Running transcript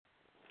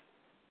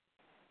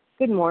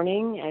Good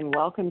morning and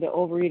welcome to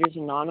Overeaters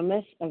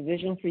Anonymous, a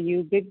Vision for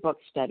You Big Book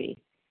study.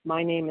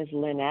 My name is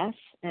Lynn S.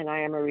 and I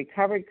am a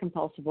recovered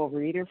compulsive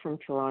overeater from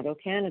Toronto,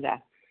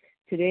 Canada.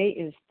 Today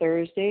is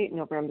Thursday,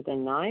 November the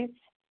 9th,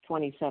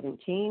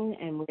 2017,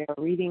 and we are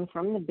reading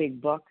from the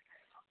Big Book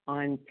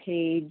on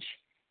page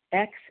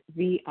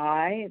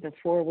XVI, the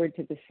foreword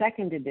to the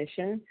second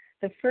edition,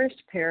 the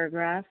first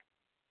paragraph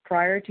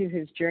prior to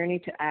his journey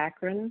to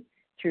Akron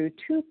through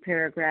two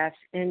paragraphs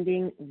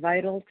ending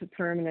vital to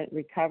permanent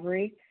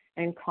recovery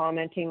and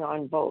commenting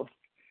on both.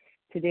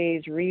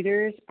 Today's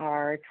readers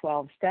are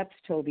 12 Steps,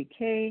 Toby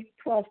K.,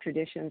 12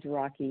 Traditions,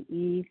 Rocky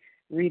E.,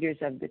 readers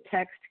of the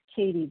text,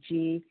 Katie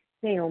G.,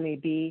 Naomi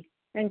B.,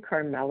 and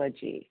Carmela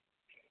G.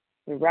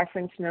 The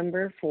reference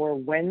number for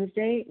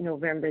Wednesday,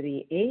 November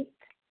the 8th,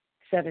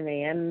 7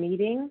 a.m.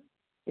 meeting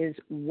is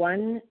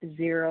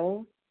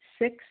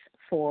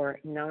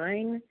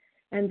 10649,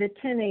 and the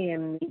 10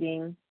 a.m.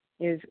 meeting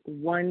is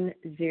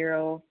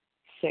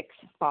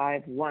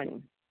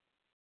 10651.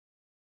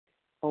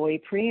 OA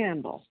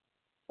Preamble.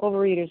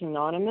 Overeaters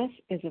Anonymous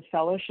is a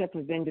fellowship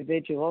of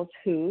individuals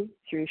who,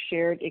 through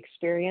shared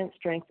experience,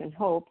 strength, and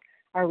hope,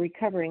 are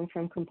recovering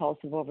from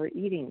compulsive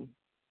overeating.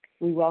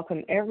 We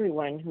welcome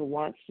everyone who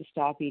wants to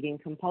stop eating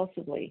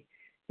compulsively.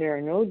 There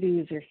are no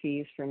dues or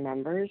fees for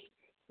members.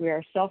 We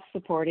are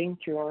self-supporting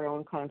through our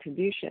own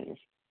contributions,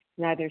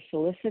 neither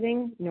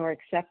soliciting nor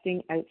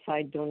accepting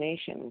outside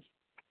donations.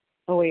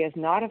 OA is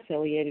not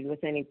affiliated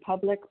with any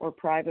public or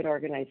private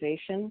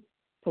organization,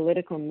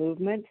 political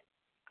movement,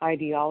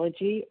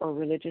 ideology, or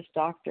religious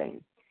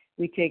doctrine.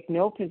 We take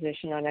no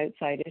position on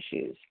outside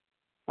issues.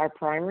 Our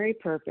primary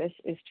purpose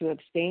is to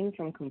abstain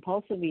from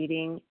compulsive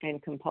eating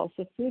and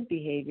compulsive food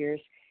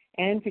behaviors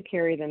and to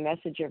carry the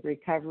message of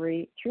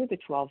recovery through the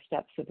 12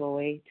 steps of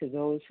OA to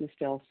those who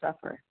still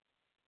suffer.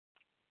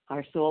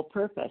 Our sole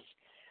purpose.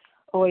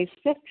 OA's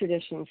fifth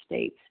tradition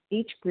states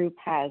each group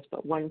has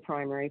but one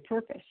primary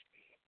purpose,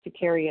 to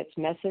carry its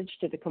message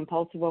to the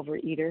compulsive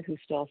overeater who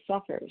still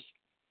suffers.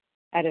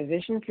 At a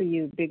Vision for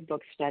You Big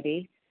Book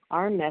study,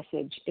 our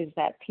message is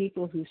that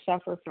people who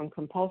suffer from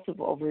compulsive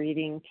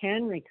overeating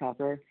can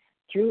recover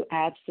through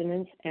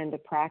abstinence and the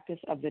practice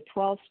of the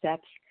 12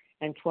 steps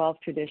and 12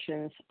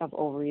 traditions of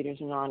Overeaters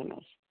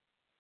Anonymous.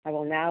 I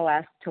will now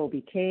ask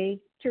Toby K.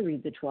 to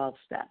read the 12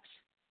 steps.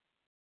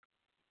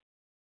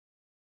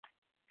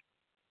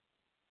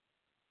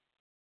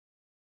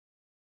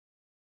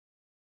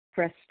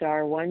 Press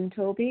star 1,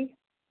 Toby.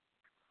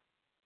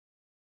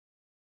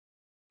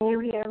 Can you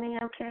hear me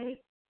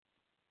okay?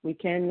 We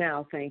can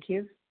now, thank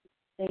you.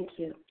 Thank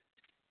you.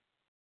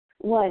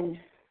 1,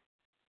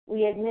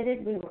 we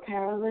admitted we were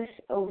powerless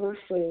over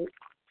food.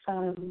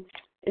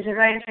 Is it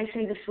right if I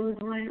say the food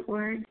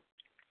word?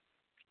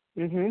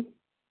 Mm-hmm.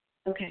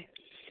 Okay.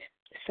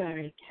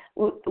 Sorry.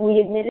 We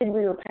admitted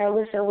we were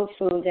powerless over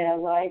food, that our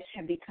lives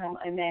had become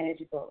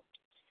unmanageable.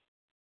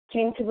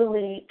 Came to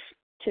believe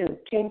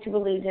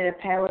that a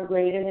power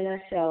greater than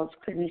ourselves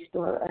could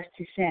restore us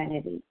to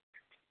sanity.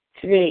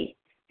 3,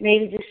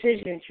 made a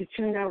decision to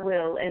turn our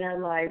will and our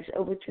lives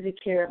over to the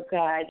care of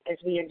God as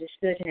we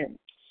understood Him.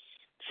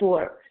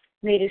 4,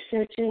 made a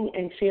searching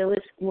and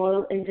fearless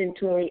moral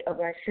inventory of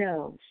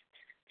ourselves.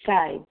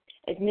 5,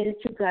 admitted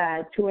to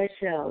God, to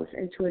ourselves,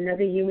 and to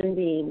another human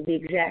being the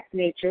exact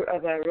nature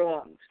of our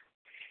wrongs.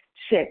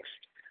 6,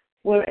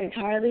 we're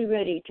entirely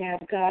ready to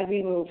have God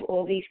remove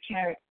all these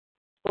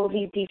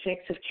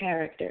defects of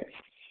character.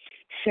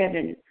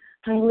 7,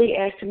 humbly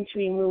asked Him to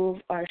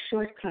remove our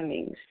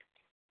shortcomings.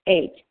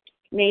 8,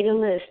 made a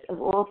list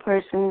of all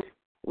persons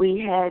we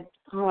had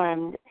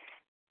harmed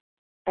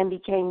and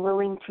became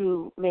willing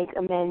to make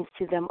amends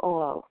to them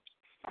all.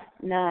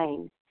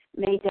 9,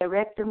 made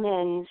direct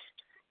amends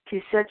to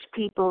such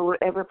people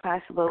wherever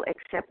possible,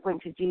 except when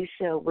to do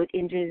so would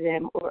injure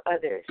them or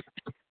others.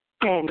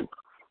 10,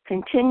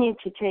 continued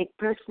to take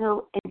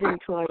personal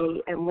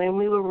inventory, and when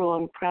we were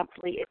wrong,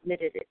 promptly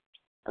admitted it.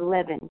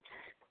 11,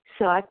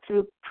 sought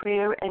through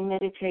prayer and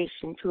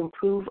meditation to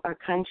improve our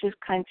conscious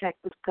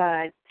contact with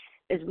God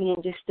as we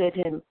understood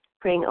Him,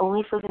 praying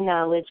only for the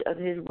knowledge of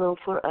His will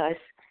for us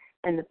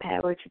and the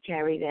power to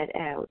carry that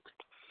out.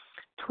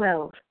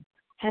 12,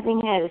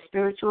 having had a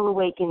spiritual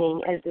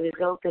awakening as the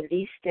result of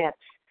these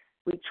steps,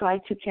 we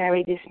tried to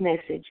carry this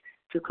message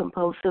to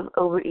compulsive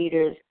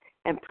overeaters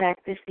and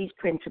practice these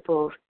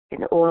principles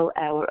in all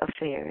our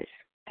affairs.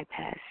 I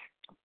pass.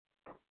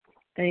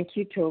 Thank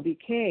you, Toby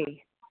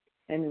K.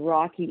 And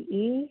Rocky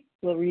E.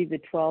 will read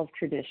the 12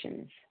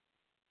 traditions.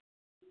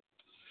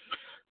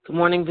 Good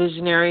morning,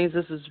 visionaries.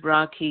 This is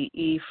Rocky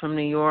E. from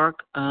New York,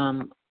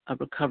 a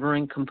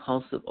recovering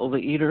compulsive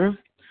overeater.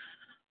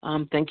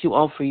 Thank you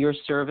all for your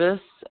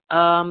service.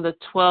 The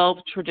 12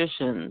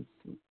 traditions.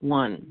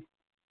 1,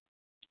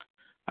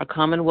 our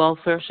common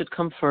welfare should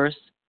come first.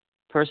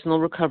 Personal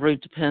recovery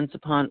depends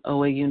upon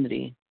OA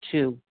unity.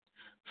 2,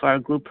 for our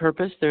group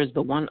purpose, there is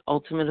but one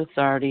ultimate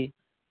authority,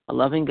 a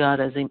loving God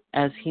as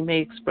He may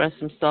express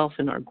Himself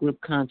in our group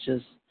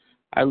conscious.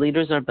 Our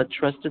leaders are but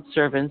trusted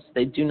servants.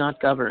 They do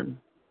not govern.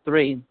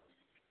 3,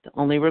 The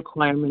only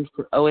requirement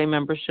for OA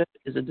membership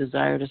is a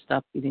desire to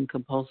stop eating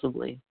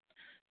compulsively.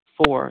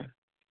 4,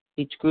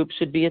 each group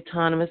should be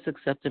autonomous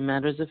except in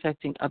matters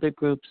affecting other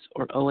groups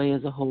or OA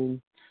as a whole.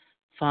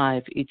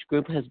 5, each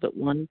group has but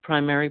one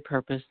primary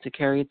purpose: to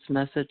carry its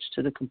message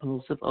to the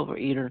compulsive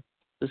overeater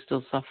who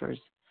still suffers.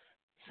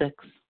 6,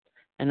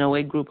 an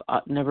OA group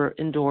ought never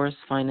endorse,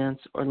 finance,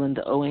 or lend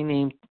the OA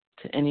name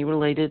to any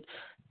related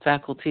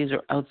faculties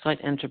or outside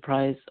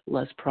enterprise,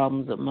 lest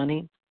problems of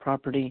money,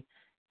 property,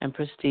 and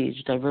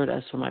prestige divert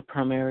us from our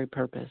primary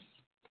purpose.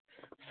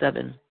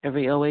 7,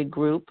 every OA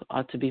group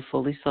ought to be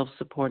fully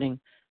self-supporting,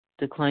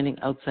 declining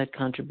outside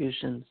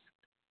contributions.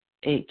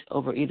 8,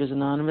 Overeaters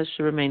Anonymous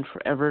should remain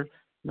forever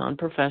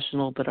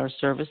non-professional, but our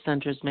service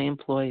centers may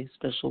employ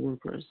special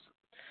workers.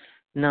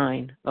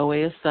 9,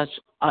 OA as such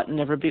ought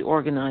never be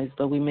organized,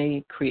 but we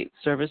may create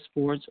service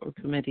boards or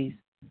committees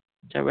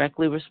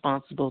directly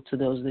responsible to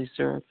those they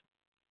serve.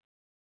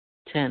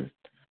 10,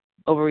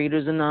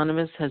 Overeaters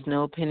Anonymous has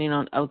no opinion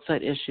on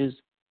outside issues,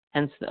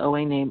 hence the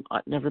OA name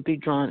ought never be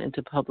drawn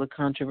into public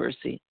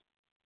controversy.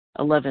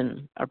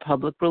 11, our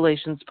public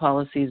relations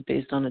policy is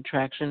based on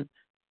attraction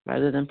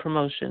rather than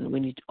promotion. We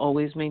need to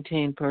always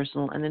maintain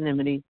personal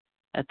anonymity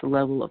at the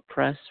level of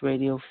press,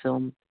 radio,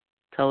 film,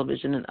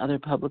 television, and other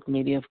public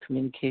media of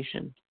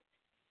communication.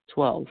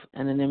 12,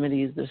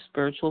 anonymity is the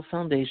spiritual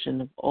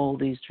foundation of all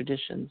these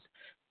traditions,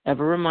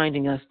 ever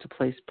reminding us to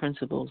place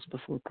principles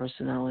before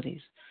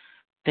personalities.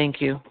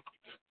 Thank you.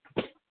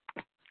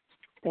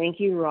 Thank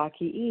you,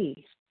 Rocky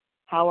E.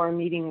 How our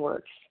meeting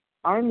works.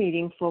 Our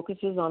meeting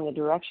focuses on the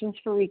directions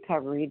for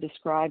recovery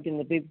described in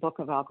the Big Book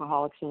of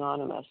Alcoholics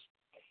Anonymous.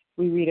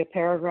 We read a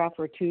paragraph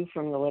or two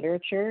from the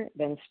literature,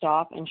 then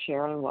stop and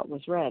share on what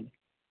was read.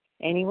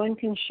 Anyone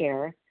can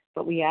share,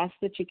 but we ask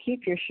that you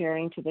keep your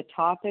sharing to the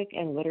topic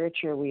and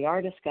literature we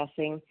are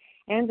discussing,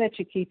 and that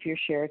you keep your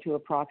share to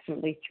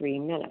approximately 3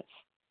 minutes.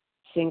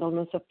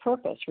 Singleness of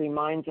purpose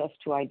reminds us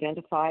to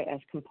identify as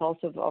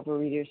compulsive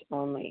overeaters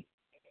only.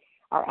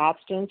 Our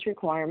abstinence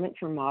requirement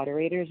for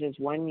moderators is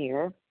 1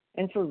 year,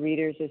 and for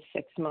readers is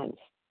 6 months.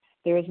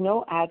 There is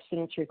no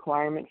abstinence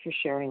requirement for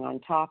sharing on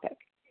topic.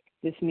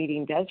 This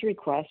meeting does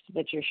request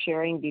that your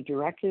sharing be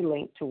directly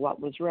linked to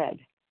what was read.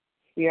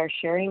 We are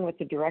sharing what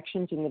the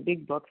directions in the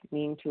Big Book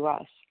mean to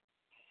us.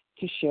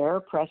 To share,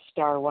 press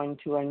star 1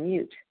 to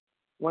unmute.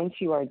 Once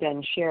you are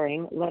done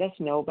sharing, let us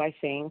know by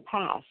saying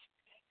pass.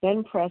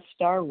 Then press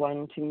star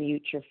 1 to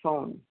mute your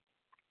phone.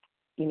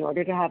 In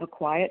order to have a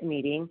quiet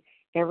meeting,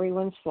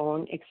 everyone's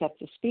phone except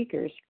the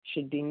speaker's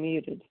should be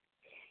muted.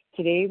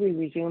 Today we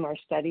resume our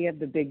study of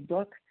the Big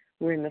Book.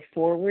 We're in the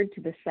foreword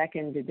to the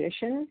second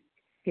edition,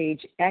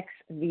 page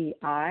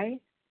XVI,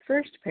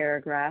 first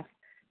paragraph,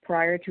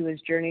 prior to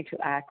his journey to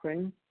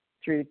Akron,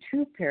 through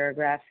 2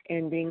 paragraphs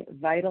ending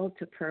vital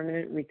to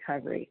permanent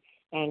recovery,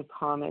 and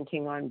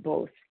commenting on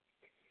both.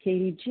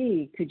 Katie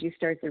G., could you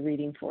start the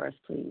reading for us,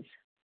 please?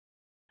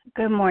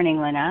 Good morning,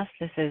 Lyness.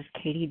 This is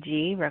Katie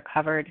G.,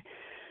 recovered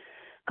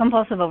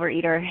compulsive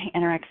overeater,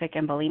 anorexic,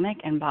 and bulimic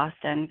in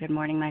Boston. Good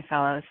morning, my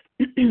fellows.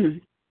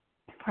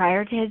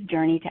 Prior to his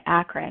journey to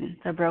Akron,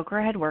 the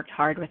broker had worked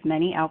hard with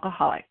many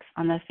alcoholics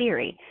on the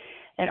theory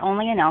that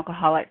only an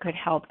alcoholic could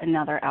help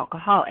another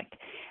alcoholic,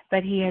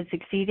 but he had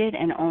succeeded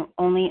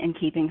only in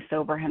keeping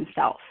sober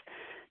himself.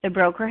 The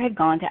broker had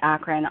gone to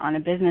Akron on a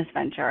business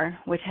venture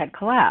which had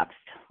collapsed,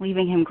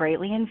 leaving him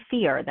greatly in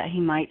fear that he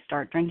might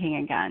start drinking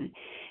again.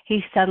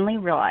 He suddenly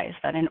realized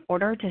that in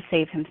order to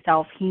save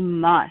himself, he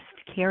must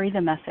carry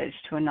the message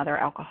to another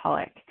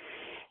alcoholic.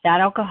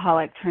 That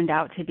alcoholic turned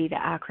out to be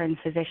the Akron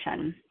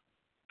physician.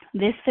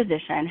 This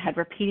physician had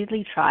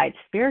repeatedly tried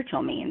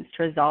spiritual means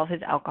to resolve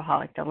his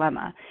alcoholic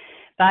dilemma,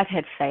 but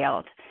had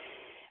failed.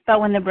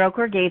 But when the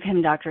broker gave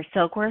him Dr.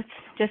 Silkworth's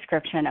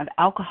description of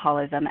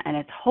alcoholism and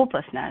its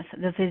hopelessness,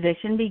 the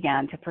physician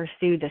began to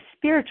pursue the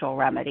spiritual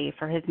remedy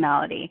for his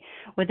malady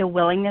with a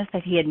willingness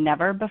that he had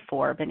never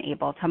before been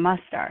able to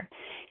muster.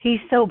 He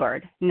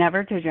sobered,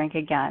 never to drink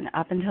again,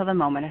 up until the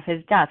moment of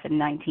his death in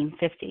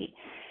 1950.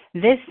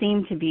 This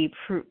seemed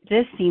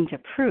to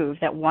prove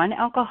that one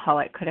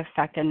alcoholic could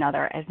affect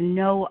another as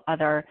no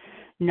other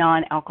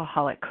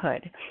non-alcoholic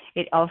could.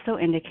 It also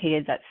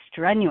indicated that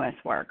strenuous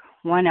work,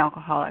 one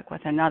alcoholic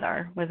with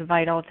another, was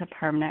vital to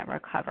permanent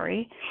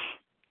recovery.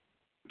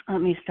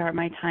 Let me start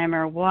my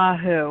timer.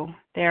 Wahoo!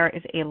 There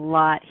is a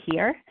lot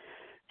here.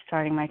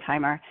 Starting my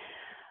timer.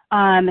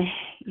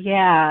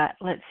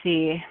 Let's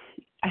see.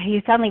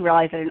 He suddenly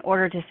realized that in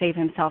order to save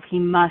himself, he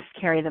must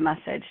carry the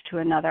message to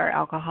another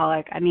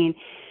alcoholic. I mean,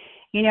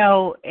 you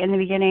know, in the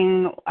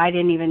beginning, I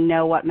didn't even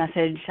know what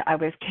message I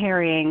was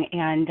carrying,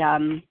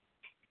 and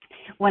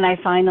when I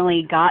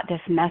finally got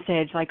this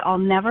message, like, I'll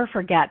never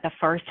forget the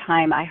first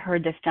time I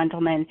heard this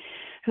gentleman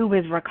who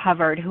was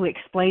recovered, who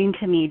explained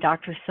to me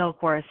Dr.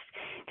 Silkworth's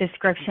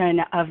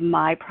description of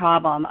my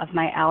problem, of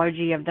my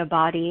allergy of the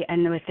body,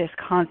 and with this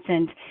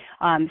constant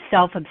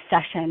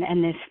self-obsession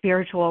and this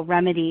spiritual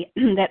remedy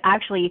that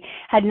actually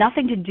had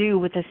nothing to do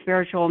with the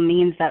spiritual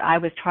means that I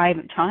was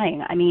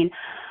trying. I mean,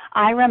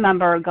 I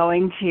remember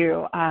going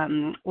to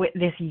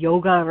this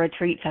yoga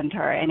retreat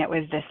center, and it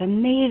was this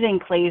amazing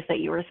place that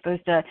you were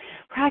supposed to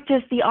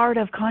practice the art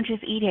of conscious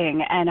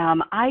eating. And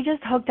I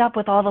just hooked up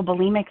with all the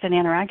bulimics and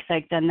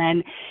anorexics, and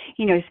then,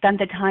 spent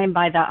the time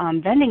by the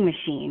vending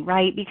machine,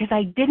 right? Because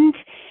I didn't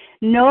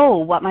know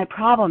what my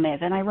problem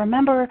is. And I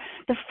remember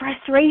the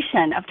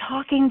frustration of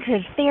talking to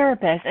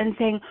therapists and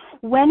saying,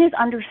 when is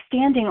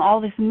understanding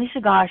all this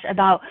mishigash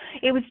about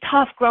it was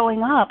tough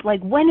growing up?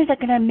 Like, when is it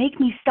going to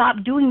make me stop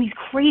doing these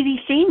crazy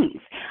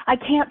things? I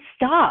can't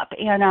stop.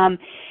 And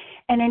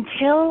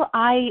until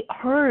I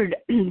heard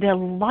the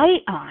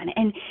light on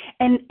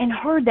and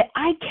heard that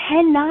I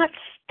cannot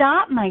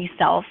stop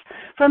myself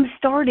from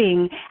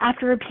starting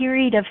after a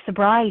period of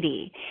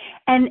sobriety.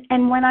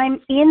 And when I'm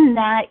in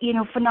that,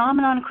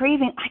 phenomenon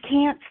craving, I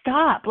can't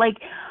stop.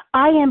 Like,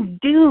 I am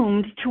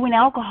doomed to an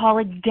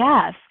alcoholic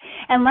death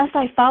unless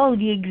I follow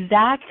the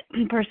exact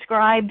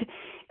prescribed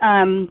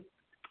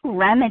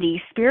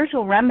remedy,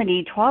 spiritual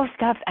remedy, 12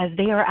 steps as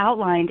they are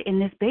outlined in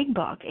this big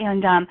book.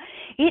 And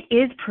it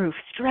is proof.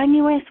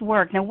 Strenuous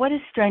work. Now, what does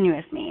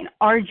strenuous mean?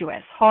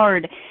 Arduous,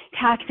 hard,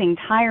 taxing,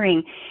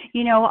 tiring.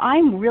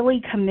 I'm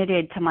really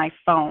committed to my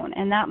phone,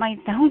 and that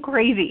might sound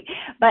crazy,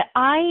 but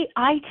I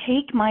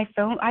take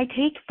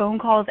phone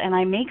calls, and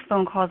I make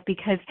phone calls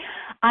because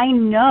I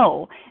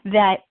know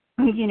that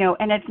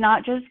and it's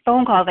not just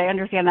phone calls. I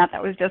understand that.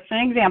 That was just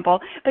an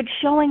example. But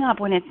showing up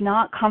when it's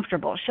not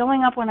comfortable,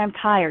 showing up when I'm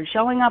tired,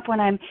 showing up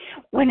when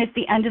it's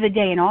the end of the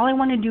day, and all I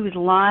want to do is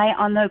lie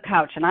on the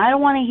couch, and I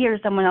don't want to hear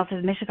someone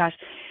else's mishigash.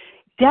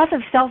 Death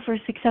of self for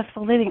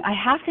successful living. I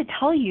have to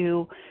tell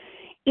you,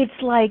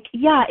 it's like,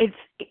 it's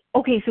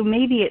okay. So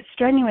maybe it's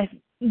strenuous,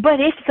 but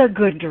it's a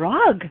good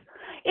drug.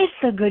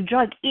 It's a good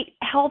drug. It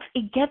helps.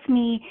 It gets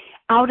me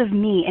out of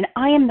me, and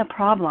I am the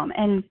problem.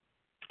 And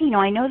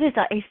I know this,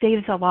 I say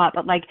this a lot,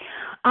 but like,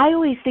 I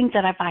always think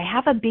that if I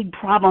have a big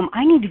problem,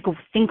 I need to go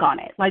think on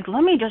it. Like,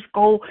 let me just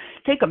go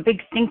take a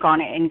big think on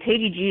it in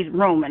KDG's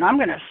room, and I'm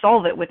going to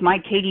solve it with my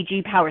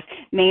KDG powers.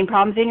 Main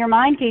problems in your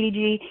mind,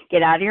 KDG.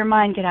 Get out of your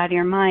mind, get out of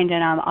your mind.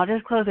 And I'll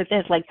just close with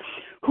this. Like,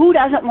 who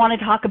doesn't want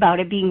to talk about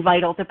it being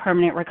vital to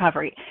permanent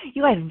recovery?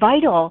 You guys,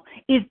 vital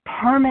is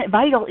permanent.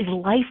 Vital is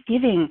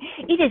life-giving.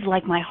 It is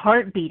like my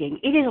heart beating.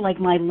 It is like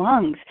my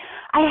lungs.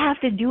 I have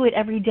to do it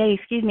every day.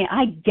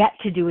 I get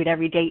to do it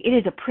every day. It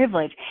is a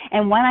privilege.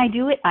 And when I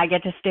do it, I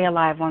get to stay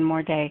alive one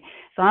more day.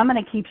 So I'm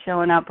going to keep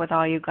showing up with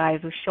all you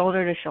guys with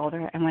shoulder to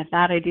shoulder. And with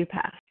that, I do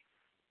pass.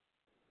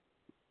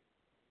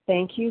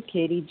 Thank you,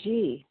 Katie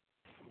G.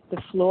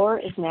 The floor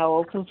is now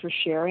open for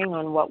sharing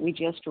on what we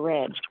just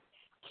read.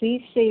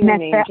 Please say your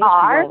name just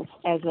once,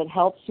 as it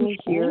helps me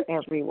hear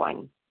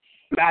everyone.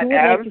 Who would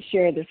like to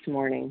share this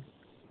morning?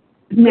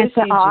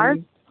 Mr. R.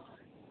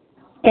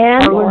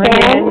 And S.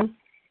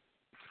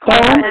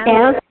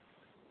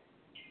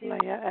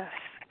 Leah S.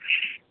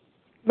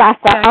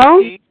 Vasa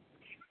O.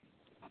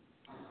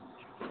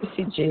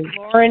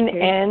 Lauren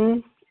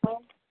N.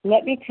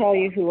 Let me tell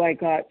you who I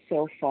got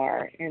so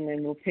far, and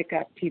then we'll pick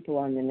up people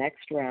on the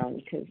next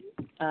round, because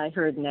I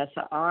heard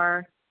Nessa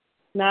R.,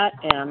 Matt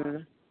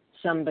M.,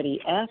 somebody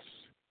S.,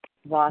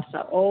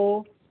 Vasa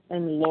O.,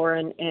 and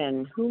Lauren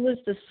N. Who was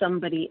the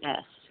somebody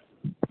S?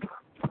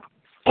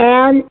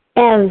 Ann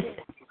S.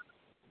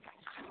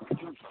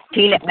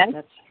 Tina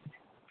S.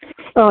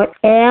 Or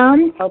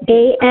Ann,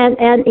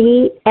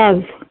 A-N-N-E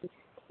S.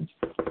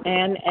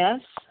 Ann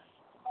S.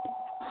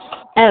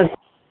 S.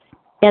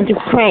 And to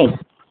pray.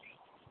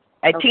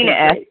 Tina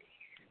S. Great.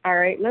 All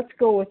right, let's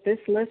go with this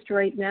list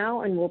right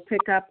now, and we'll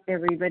pick up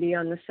everybody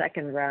on the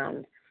second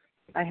round.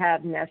 I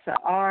have Nessa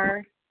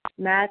R.,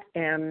 Matt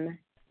M.,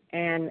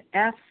 Ann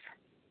F.,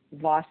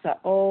 Vasa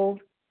O.,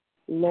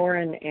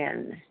 Lauren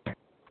N.,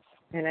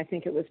 and I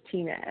think it was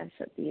Tina S.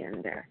 at the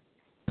end there.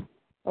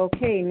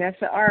 Okay,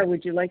 Nessa R.,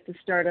 would you like to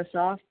start us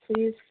off,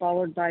 please,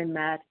 followed by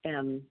Matt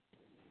M.?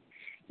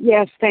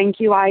 Yes, thank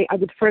you. I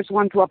would first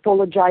want to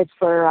apologize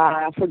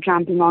for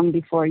jumping on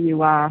before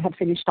you have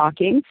finished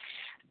talking.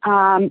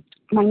 My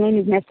name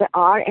is Nessa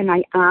R., and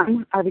I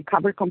am a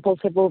recovered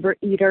compulsive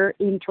overeater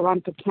in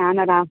Toronto,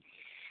 Canada.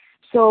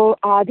 So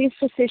this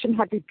physician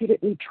had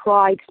repeatedly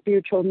tried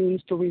spiritual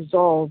means to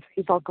resolve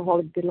his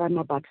alcoholic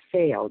dilemma, but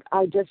failed.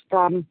 I've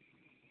been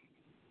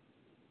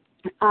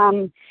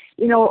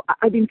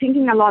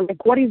thinking a lot,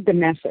 like, what is the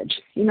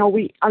message?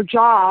 Our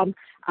job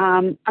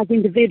as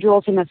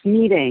individuals and as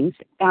meetings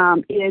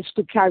is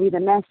to carry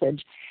the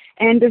message.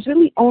 And there's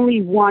really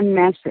only one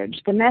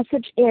message. The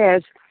message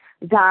is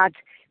that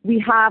we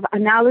have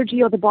an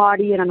allergy of the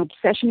body and an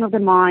obsession of the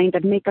mind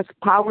that make us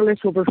powerless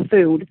over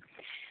food.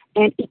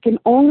 And it can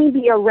only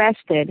be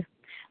arrested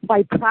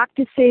by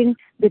practicing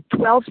the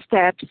 12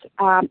 steps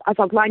as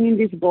outlined in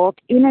this book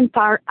in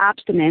entire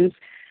abstinence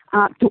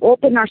to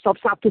open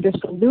ourselves up to the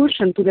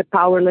solution to the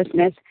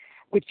powerlessness,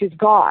 which is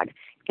God.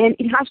 And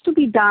it has to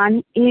be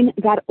done in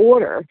that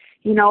order.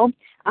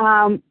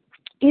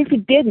 If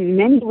it didn't,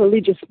 many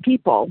religious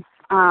people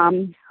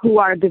who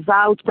are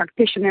devout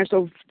practitioners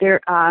of their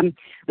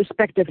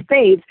respective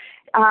faiths,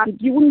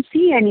 you wouldn't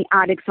see any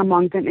addicts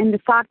among them. And the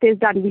fact is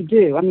that we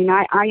do. I mean,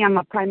 I am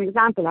a prime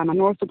example. I'm an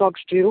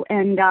Orthodox Jew,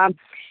 and, I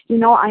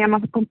am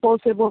a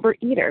compulsive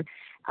overeater.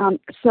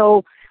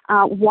 So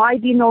why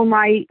do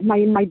my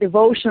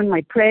devotion,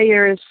 my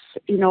prayers,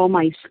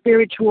 my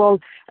spiritual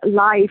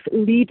life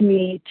lead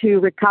me to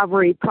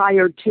recovery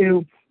prior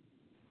to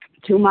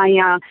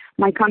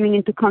my coming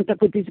into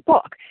contact with this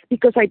book?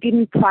 Because I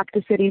didn't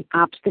practice it in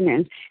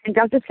abstinence. And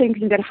that's the same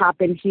thing that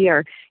happened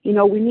here.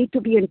 We need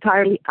to be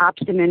entirely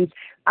abstinent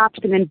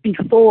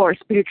before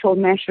spiritual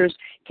measures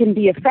can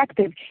be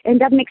effective.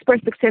 And that makes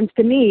perfect sense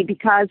to me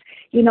because,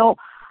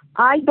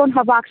 I don't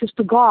have access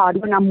to God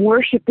when I'm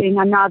worshiping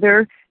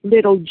another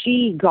little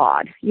g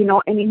God,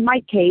 and in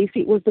my case,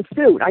 it was the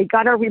food. I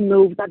got to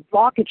remove that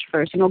blockage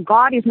first.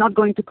 God is not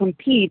going to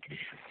compete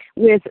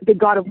with the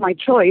God of my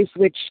choice,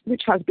 which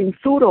has been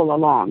food all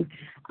along.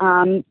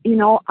 I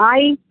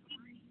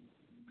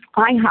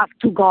have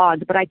two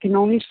gods, but I can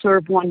only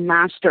serve one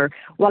master.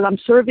 While I'm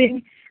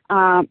serving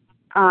the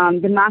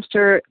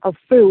master of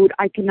food,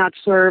 I cannot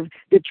serve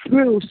the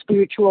true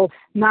spiritual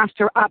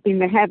master up in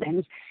the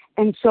heavens.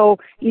 And so,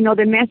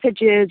 the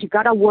message is you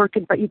got to work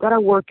it, but you got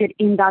to work it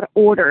in that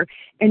order.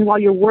 And while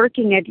you're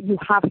working it, you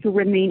have to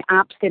remain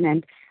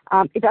abstinent.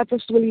 That's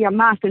just really a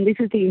must, and this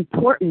is the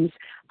importance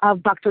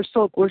of Dr.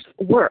 Silkworth's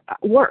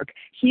work.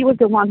 He was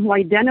the one who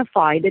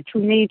identified the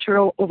true nature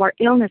of our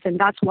illness, and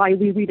that's why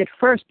we read it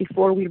first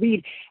before we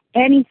read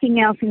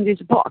anything else in this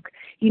book.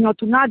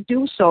 To not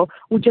do so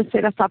would just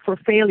set us up for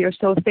failure.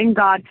 So thank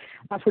God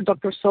for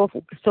Dr.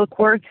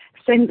 Silkworth.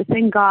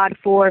 Thank God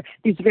for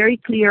this very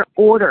clear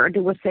order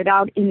that was set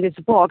out in this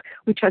book,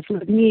 which has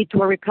led me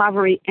to a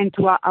recovery and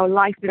to a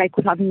life that I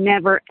could have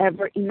never,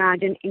 ever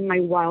imagined in my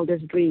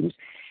wildest dreams.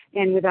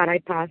 And with that, I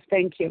pass.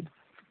 Thank you.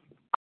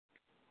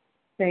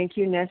 Thank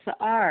you, Nessa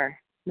R.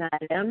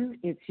 Madam,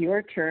 it's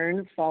your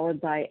turn,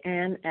 followed by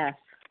Ann F.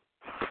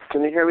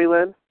 Can you hear me,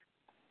 Lynn?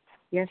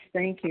 Yes,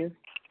 thank you.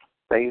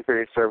 Thank you for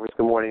your service.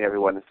 Good morning,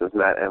 everyone. This is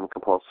Matt M.,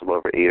 compulsive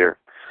overeater.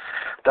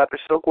 Dr.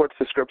 Silkworth's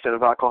description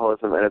of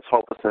alcoholism and its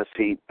hopelessness,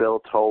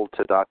 Bill told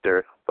to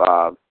Dr.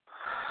 Bob,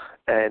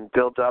 and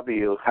Bill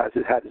W. had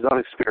his own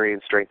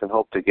experience, strength, and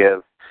hope to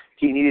give.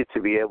 He needed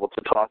to be able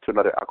to talk to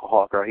another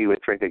alcoholic or he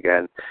would drink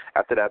again.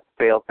 After that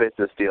failed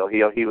business deal,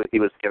 he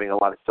was giving a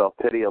lot of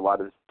self-pity, a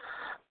lot of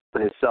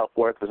his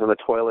self-worth was in the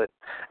toilet,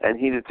 and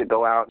he needed to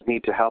go out and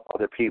need to help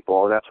other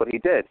people, and that's what he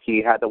did.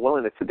 He had the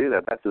willingness to do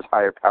that. That's his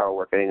higher power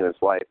working in his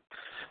life,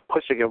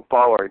 pushing him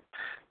forward.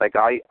 Like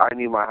I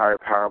need my higher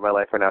power in my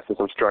life right now since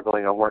I'm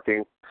struggling. I'm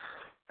working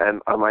and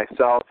on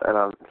myself, and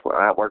I'm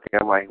working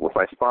on with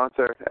my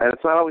sponsor, and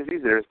it's not always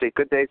easy. There's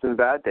good days and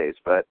bad days,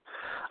 but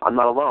I'm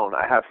not alone.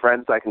 I have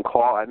friends I can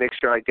call. I make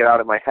sure I get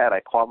out of my head. I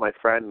call my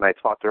friend and I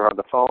talk to her on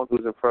the phone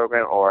who's in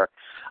program, or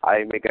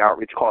I make an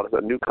outreach call to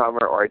a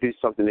newcomer, or I do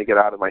something to get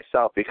out of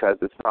myself because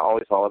it's not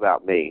always all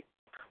about me.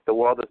 The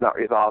world does not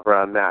revolve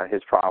around Matt,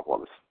 his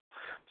problems.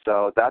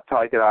 So that's how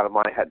I get out of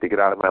my head, to get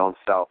out of my own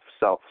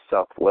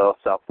self-will,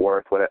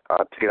 self-worth, to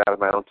get out of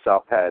my own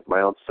self-head, my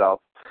own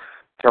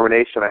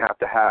self-determination I have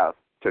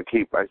to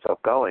keep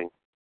myself going.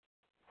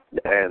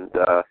 And,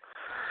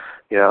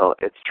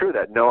 it's true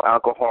that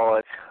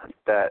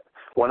that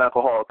one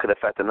alcoholic could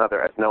affect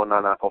another as no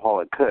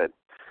non-alcoholic could.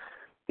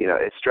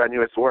 It's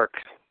strenuous work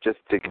just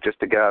to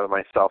get out of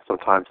myself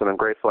sometimes, and I'm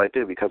grateful I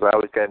do because I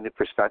always get a new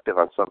perspective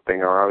on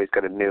something, or I always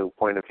get a new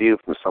point of view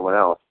from someone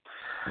else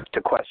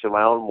to question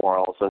my own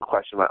morals and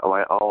question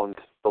my own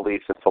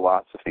beliefs and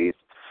philosophies,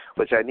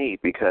 which I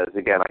need because,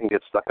 again, I can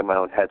get stuck in my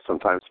own head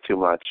sometimes too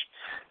much,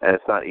 and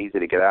it's not easy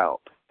to get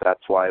out.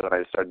 That's why when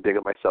I started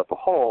digging myself a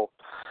hole,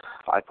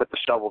 I put the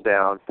shovel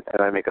down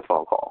and I make a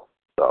phone call.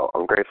 So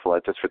I'm grateful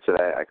that just for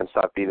today I can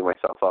stop beating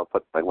myself up,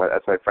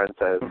 as my friend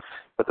says,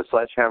 put the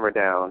sledgehammer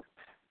down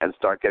and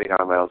start getting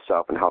out of my own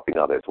self and helping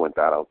others. With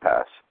that, I'll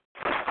pass.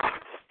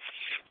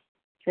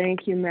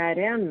 Thank you,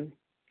 Madam.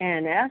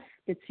 Ann F.,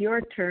 it's your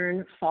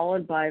turn,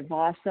 followed by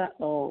Vasa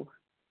O.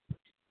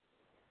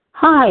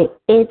 Hi,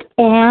 it's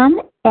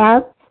Ann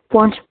F.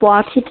 from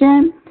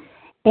Washington,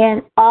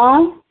 and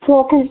I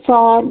focus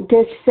on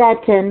this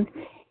sentence.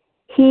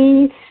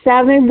 He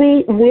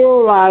suddenly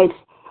realized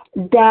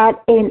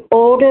that in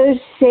order to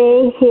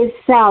save his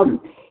son,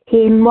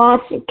 he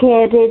must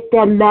carry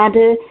the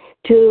matter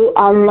to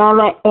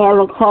another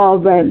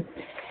alcoholic.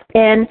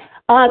 And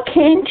I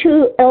came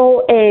to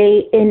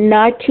OA in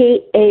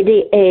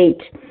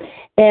 1988,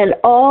 and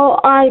all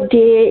I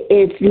did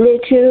is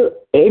little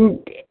in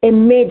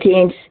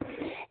meetings.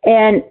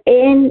 And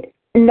in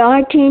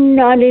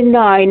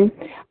 1999,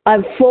 I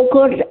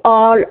focused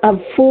on a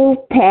food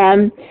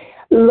plan,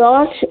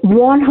 lost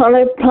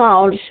 100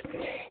 pounds,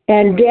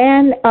 and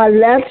then I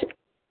left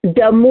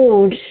the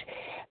moods,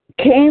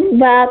 came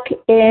back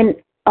in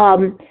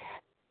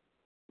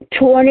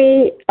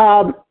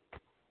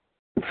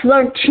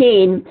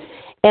 2013,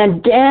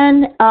 and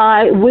then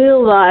I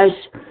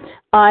realized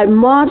I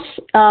must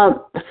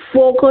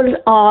focus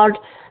on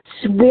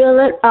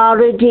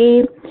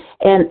spirituality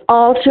and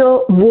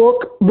also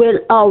work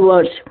with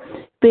others.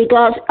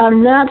 Because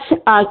unless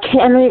I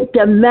carry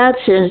the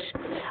message,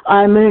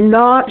 I may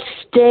not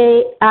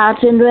stay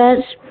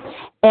attendance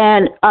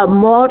and I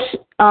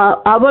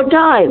will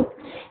die.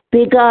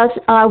 Because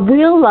I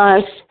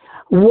realize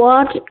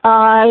what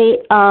I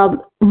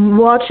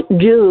must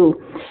do.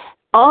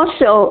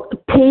 Also,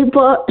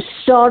 people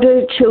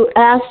started to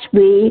ask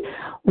me,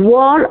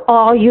 what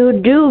are you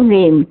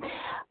doing?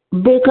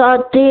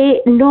 Because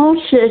they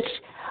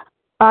noticed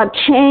a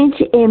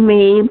change in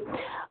me.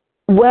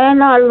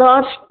 When I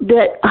lost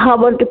the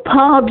 100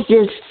 pounds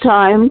this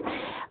time,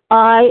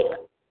 I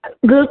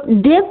looked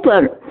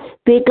different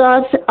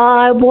because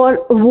I was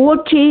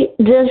watching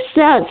the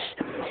sets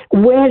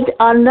with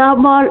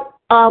another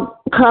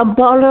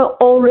compulsive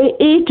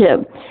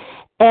overeater,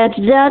 and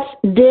that's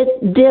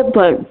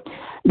different.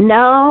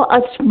 Now I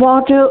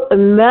sponsor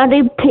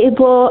many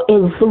people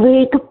in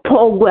free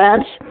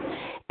programs,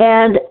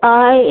 and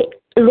I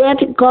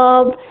let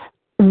God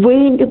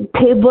bring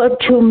people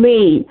to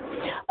me.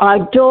 I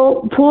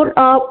don't put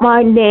out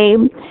my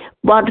name,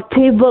 but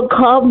people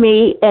call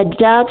me, and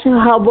that's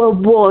how it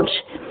works.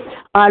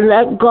 I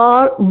let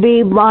God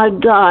be my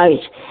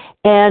guide,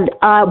 and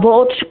I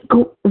was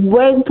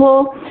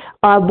grateful.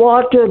 I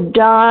want to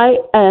die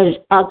as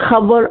a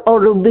cover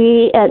of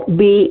me and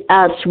be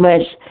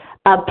asthmatic.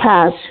 I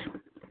pass.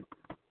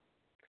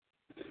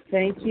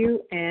 Thank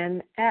you,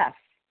 Ann F.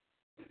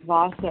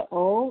 Vasa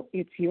O,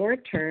 it's your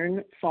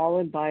turn,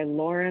 followed by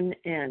Lauren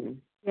N.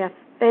 Yes,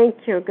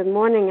 thank you. Good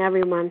morning,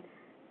 everyone.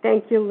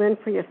 Thank you, Lynn,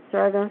 for your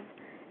service.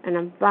 And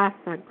I'm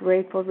Vasa,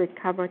 grateful,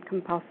 recovered,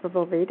 compulsive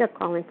overeater,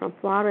 calling from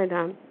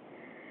Florida.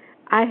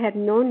 I had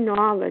no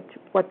knowledge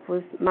what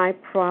was my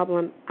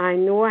problem. I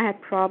knew I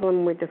had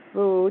problem with the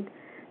food,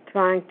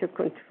 trying to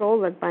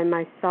control it by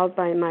myself,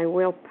 by my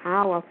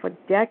willpower for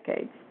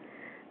decades.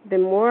 The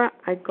more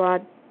I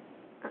got,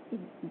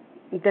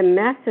 the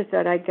message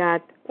that I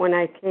got when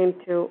I came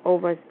to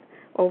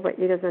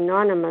Overeaters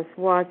Anonymous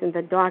was, in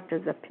the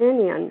doctor's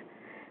opinion,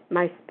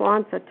 my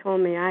sponsor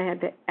told me I had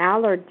the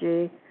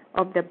allergy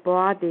of the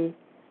body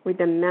with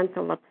the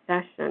mental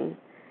obsession.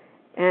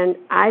 And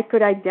I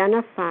could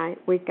identify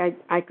with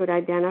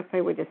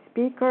the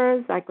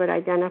speakers, I could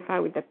identify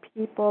with the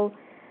people.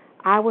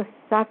 I was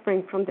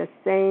suffering from the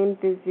same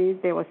disease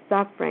they were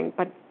suffering,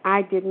 but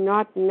I did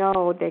not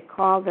know they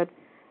called it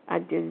a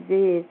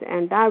disease,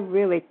 and that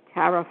really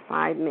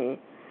terrified me.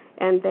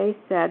 And they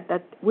said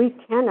that we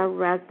can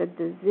arrest the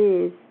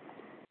disease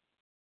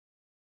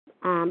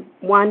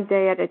one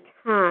day at a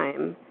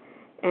time.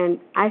 And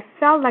I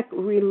felt like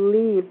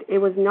relieved. It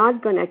was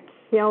not going to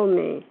kill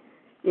me,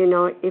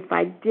 if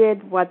I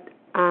did what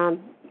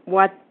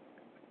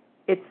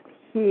it's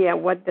here,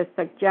 what the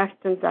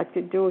suggestions are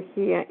to do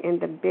here in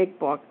the big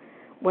book,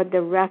 what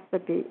the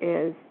recipe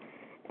is.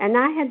 And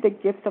I had the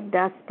gift of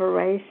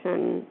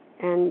desperation,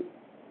 and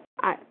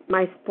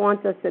my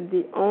sponsor said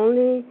the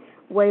only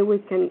way we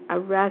can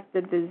arrest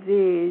the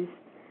disease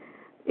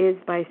is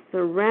by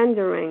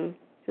surrendering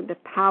to the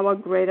power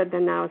greater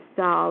than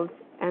ourselves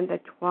and the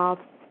 12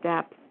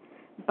 steps.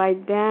 By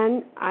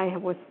then, I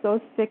was so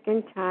sick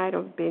and tired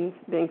of being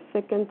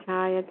sick and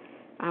tired.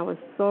 I was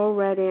so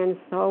ready and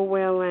so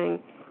willing,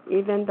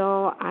 even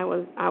though I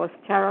was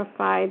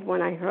terrified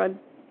when I heard.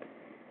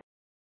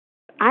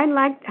 I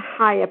liked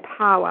higher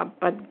power,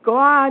 but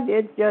God,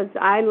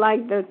 I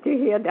like to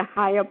hear the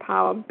higher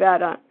power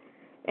better.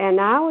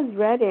 And I was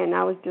ready, and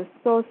I was just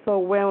so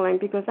willing,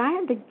 because I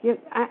had the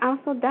gift. I was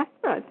so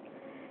desperate.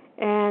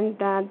 And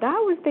that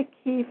was the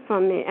key for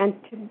me. And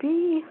to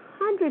be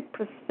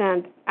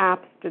 100%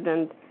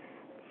 abstinent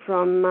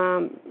from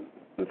my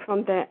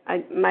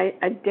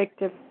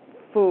addictive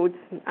foods,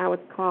 I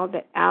would call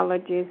the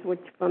allergies,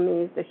 which for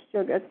me is the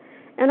sugars.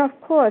 And of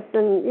course,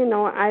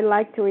 I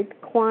like to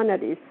eat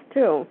quantities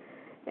too,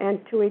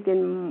 and to eat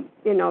in,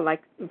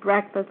 like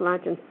breakfast,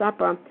 lunch, and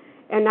supper.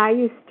 And I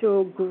used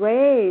to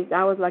graze.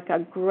 I was like a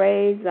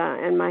grazer,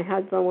 and my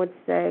husband would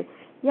say,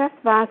 yes,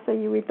 Vasa,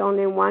 you eat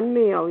only one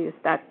meal. You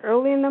start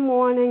early in the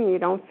morning, you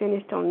don't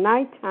finish till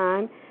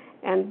nighttime,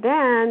 and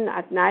then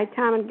at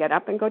nighttime I'd get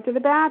up and go to the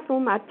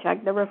bathroom. I'd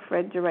check the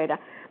refrigerator.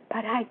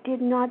 But I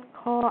didn't know it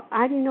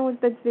was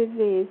the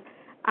disease.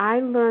 I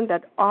learned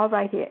that all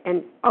right here.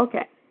 And,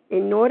 okay,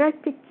 in order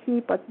to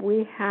keep what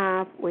we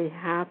have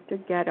to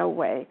get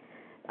away.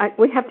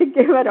 We have to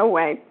give it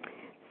away.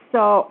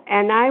 So,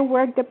 and I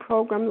worked the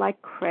program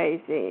like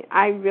crazy.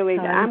 I really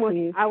did.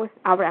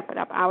 I'll wrap it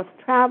up. I was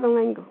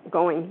traveling,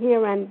 going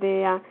here and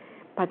there,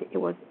 but it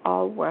was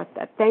all worth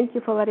it. Thank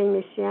you for letting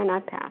me share, and I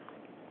pass.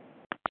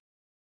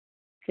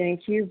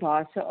 Thank you,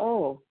 Vasa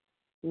O.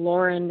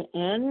 Lauren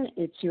N.,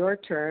 it's your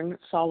turn,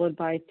 followed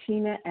by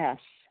Tina S.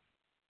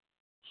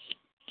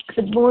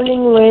 Good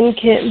morning, Lynn.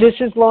 This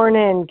is Lauren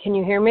N. Can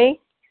you hear me?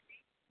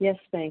 Yes,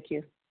 thank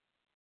you.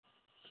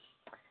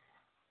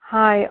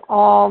 Hi,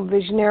 all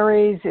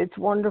visionaries. It's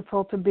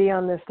wonderful to be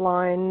on this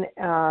line.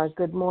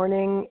 Good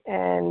morning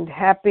and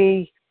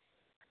happy,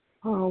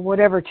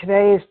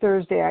 today is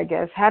Thursday, I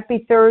guess.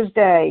 Happy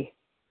Thursday.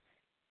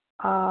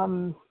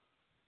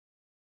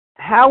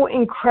 how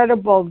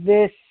incredible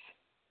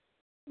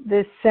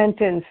these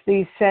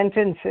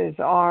sentences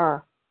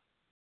are.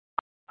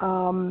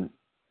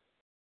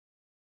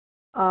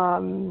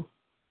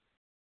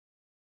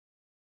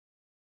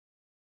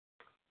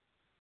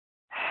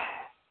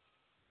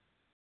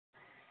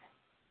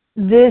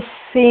 This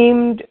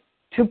seemed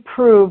to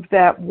prove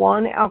that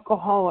one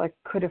alcoholic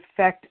could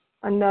affect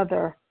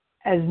another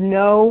as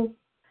no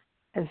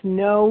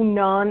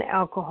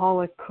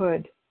non-alcoholic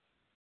could.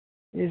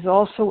 It is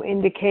also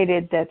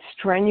indicated that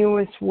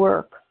strenuous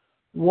work,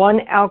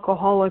 one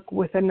alcoholic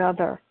with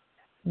another,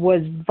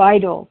 was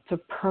vital to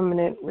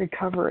permanent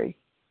recovery.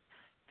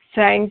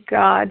 Thank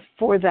God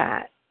for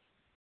that.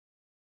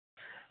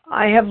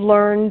 I have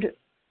learned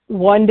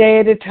one day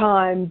at a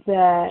time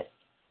that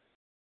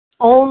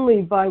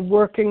only by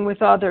working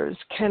with others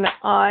can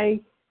I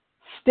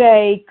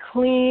stay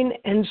clean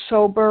and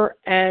sober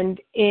and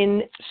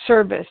in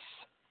service.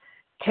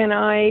 Can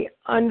I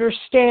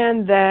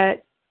understand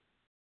that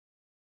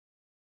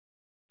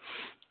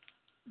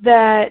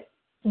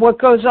what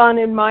goes on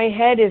in my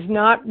head is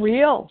not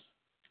real?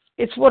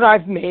 It's what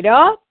I've made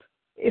up.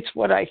 It's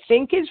what I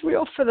think is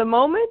real for the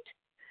moment,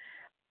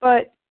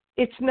 but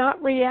it's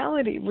not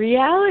reality.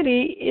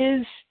 Reality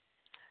is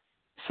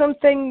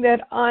something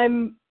that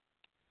I'm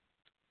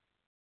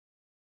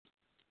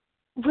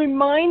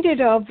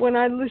reminded of when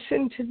I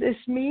listen to this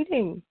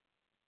meeting.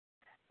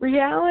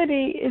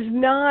 Reality is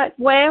not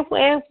wah,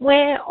 wah,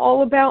 wah,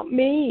 all about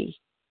me.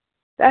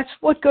 That's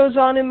what goes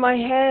on in my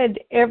head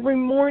every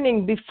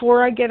morning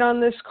before I get on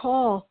this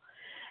call.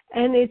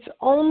 And it's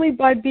only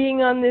by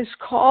being on this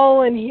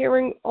call and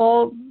hearing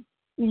all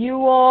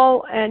you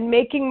all and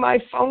making my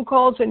phone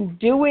calls and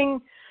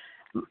doing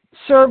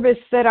service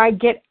that I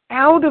get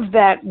out of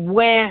that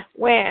wah,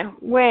 wah,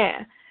 wah,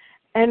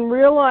 and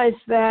realize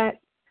that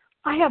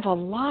I have a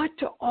lot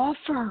to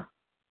offer.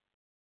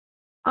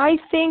 I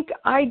think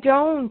I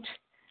don't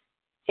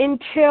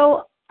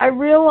until I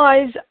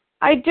realize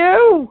I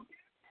do.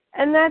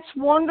 And that's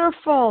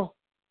wonderful.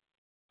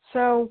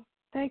 So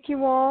thank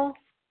you all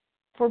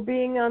for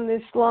being on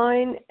this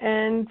line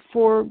and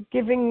for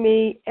giving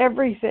me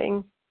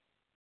everything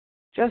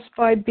just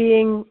by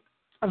being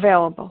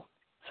available.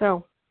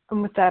 So,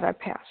 and with that, I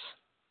pass.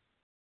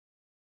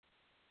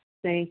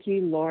 Thank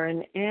you,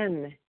 Lauren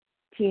N.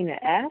 Tina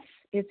S.,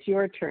 it's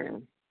your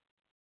turn.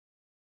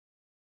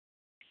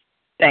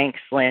 Thanks,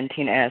 Lynn.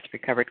 Tina S.,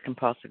 recovered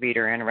compulsive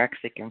eater,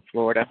 anorexic in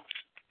Florida.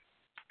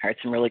 Heard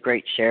some really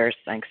great shares.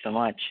 Thanks so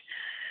much.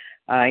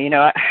 I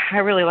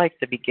really like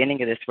the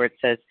beginning of this where it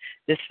says,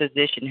 this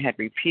physician had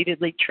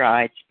repeatedly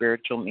tried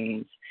spiritual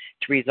means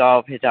to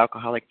resolve his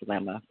alcoholic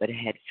dilemma, but it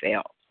had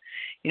failed.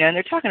 And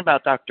they're talking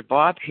about Dr.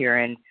 Bob here,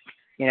 and,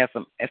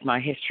 if my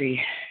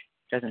history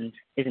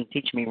isn't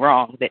teaching me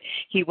wrong, that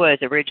he was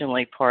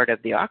originally part of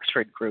the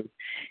Oxford group.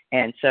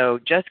 And so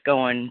just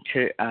going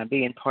to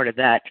being part of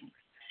that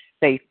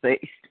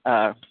faith-based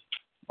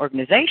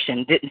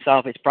organization didn't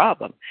solve his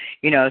problem.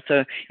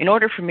 So in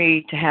order for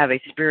me to have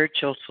a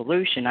spiritual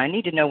solution, I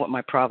need to know what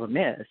my problem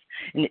is.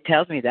 And it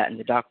tells me that in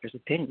the doctor's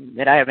opinion,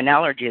 that I have an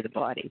allergy of the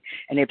body,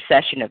 an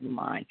obsession of the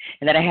mind,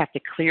 and that I have to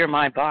clear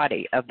my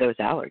body of those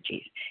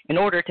allergies in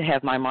order to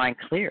have my mind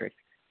cleared,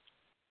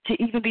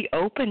 to even be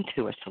open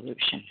to a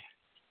solution,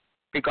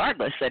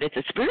 regardless that it's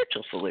a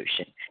spiritual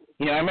solution.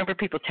 I remember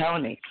people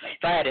telling me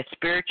if I had a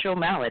spiritual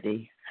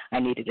malady, I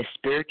needed a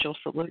spiritual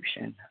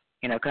solution.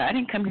 Because I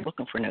didn't come here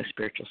looking for no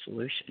spiritual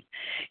solution.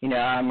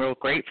 I'm real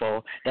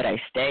grateful that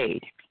I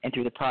stayed, and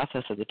through the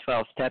process of the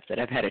 12 steps that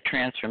I've had a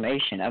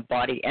transformation of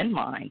body and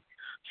mind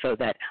so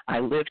that I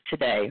live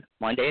today,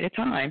 one day at a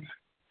time,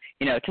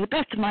 to the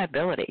best of my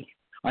ability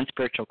on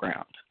spiritual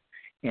ground.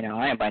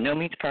 I am by no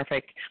means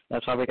perfect.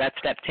 That's why we got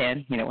step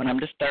 10, when I'm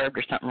disturbed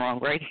or something wrong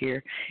right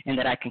here, and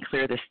that I can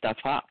clear this stuff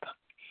up.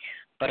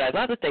 But I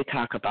love that they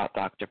talk about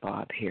Dr.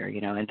 Bob here,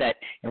 and that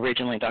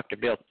originally Dr.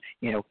 Bill,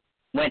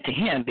 went to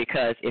him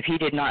because if he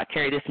did not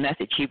carry this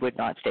message, he would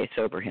not stay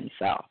sober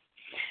himself.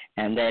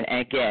 And then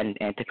again,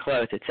 and to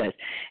close, it says,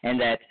 and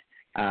that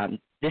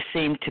this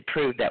seemed to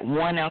prove that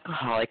one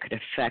alcoholic could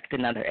affect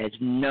another as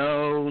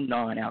no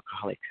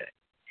non-alcoholic could.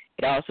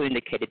 It also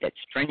indicated that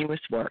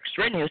strenuous work,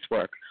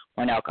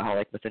 one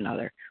alcoholic with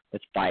another,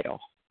 was vital,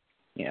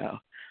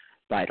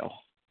 vital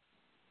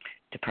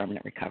to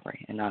permanent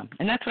recovery. And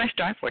that's what I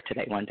strive for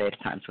today, one day at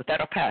a time. So with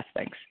that, I'll pass.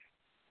 Thanks.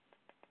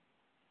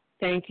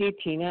 Thank you,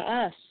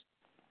 Tina S.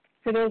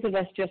 For those of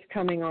us just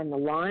coming on the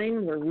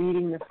line, we're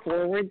reading the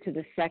foreword to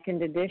the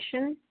second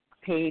edition,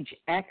 page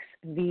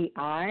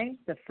XVI,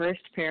 the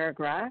first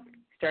paragraph,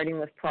 starting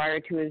with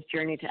prior to his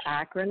journey to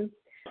Akron,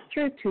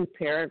 through 2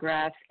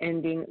 paragraphs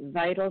ending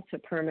vital to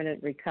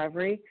permanent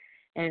recovery,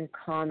 and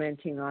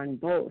commenting on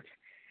both.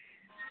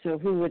 So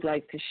who would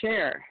like to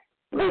share?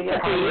 Leah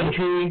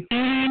P.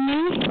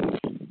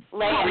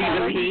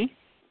 Leah P.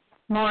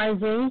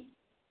 Marzi.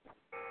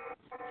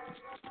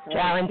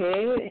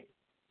 Okay.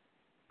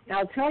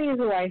 I'll tell you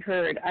who I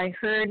heard. I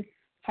heard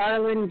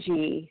Harlan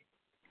G.,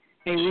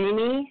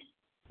 Irini,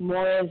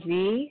 Maura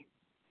Z.,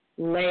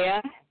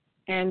 Leah,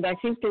 and I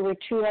think there were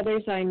 2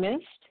 others I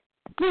missed.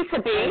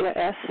 Lisa B.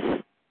 S.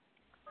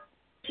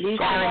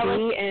 Lisa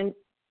B. And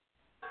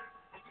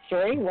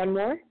sorry, one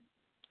more.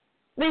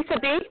 Lisa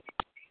B.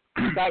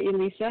 Got you,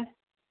 Lisa.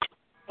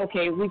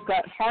 Okay, we've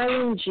got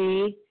Harlan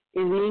G,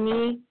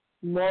 Irini,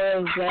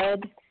 Maura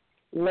Z,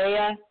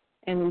 Leah,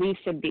 and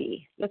Lisa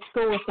B. Let's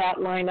go with that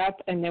lineup,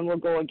 and then we'll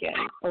go again.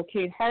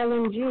 Okay,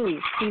 Harlan G,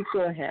 please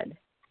go ahead.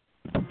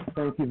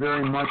 Thank you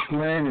very much,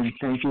 Lynn, and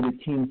thank you to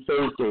Team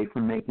Thursday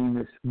for making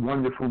this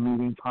wonderful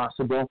meeting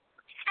possible.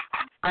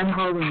 I'm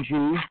Harlan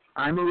G.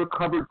 I'm a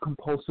recovered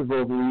compulsive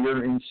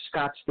overeater in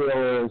Scottsdale,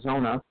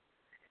 Arizona.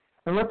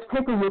 And let's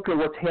take a look at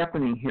what's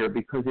happening here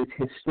because it's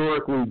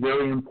historically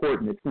very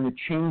important. It's going to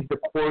change the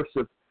course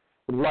of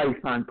life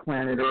on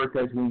planet Earth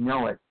as we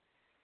know it.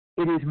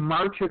 It is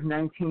March of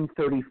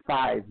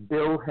 1935.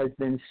 Bill has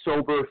been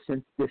sober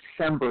since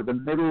December, the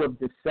middle of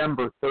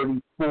December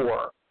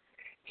 34.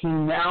 He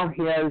now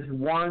has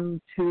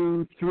 1,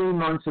 2, 3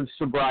 months of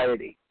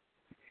sobriety.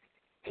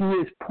 He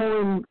is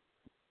pulling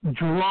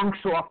drunks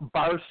off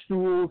bar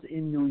stools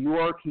in New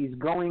York. He's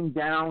going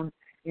down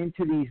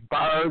into these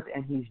bars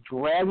and he's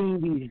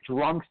dragging these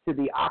drunks to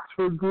the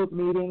Oxford group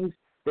meetings.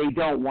 They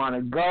don't want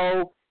to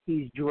go.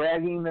 He's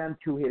dragging them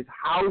to his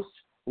house.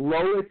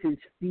 Lois is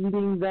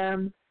feeding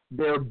them.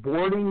 They're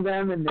boarding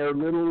them in their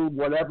little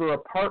whatever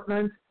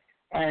apartments,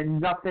 and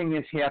nothing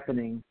is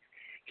happening.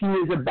 He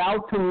is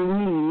about to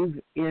leave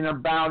in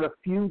about a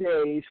few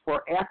days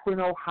for Akron,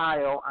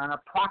 Ohio on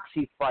a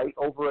proxy fight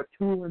over a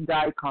tool and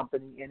die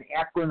company in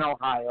Akron,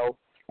 Ohio,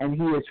 and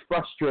he is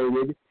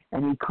frustrated,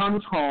 and he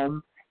comes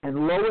home,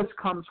 and Lois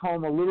comes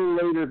home a little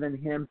later than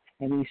him,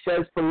 and he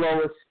says to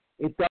Lois,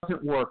 "It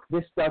doesn't work.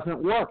 This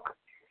doesn't work.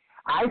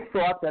 I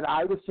thought that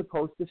I was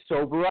supposed to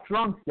sober up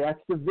drunks.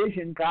 That's the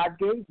vision God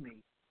gave me."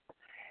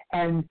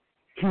 And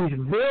he's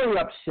very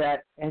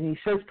upset, and he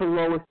says to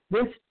Lois,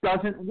 "This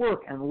doesn't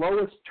work." And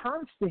Lois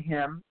turns to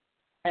him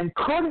and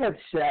could have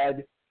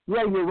said,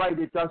 "Yeah, you're right,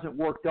 it doesn't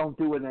work, don't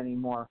do it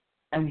anymore."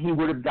 And he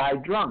would have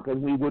died drunk,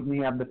 and we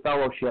wouldn't have the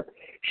fellowship.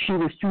 She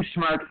was too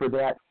smart for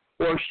that,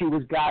 or she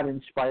was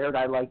God-inspired.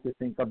 I like to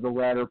think of the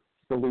latter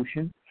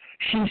solution.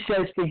 She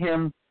says to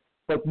him,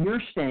 "But you're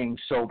staying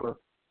sober."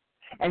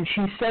 And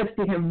she says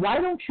to him,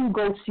 "Why don't you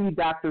go see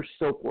Dr.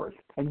 Silkworth?"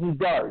 And he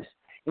does.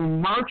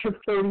 In March of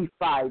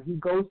 35, he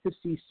goes to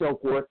see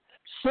Silkworth.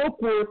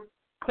 Silkworth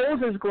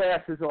pulls his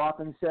glasses off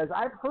and says,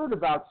 "I've heard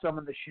about some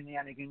of the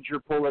shenanigans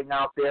you're pulling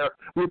out there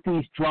with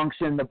these drunks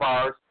in the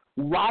bars.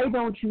 Why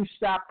don't you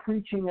stop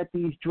preaching at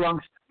these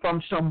drunks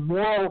from some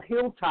moral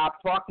hilltop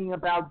talking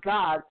about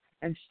God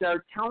and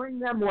start telling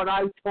them what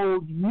I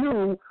told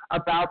you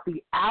about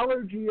the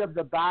allergy of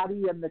the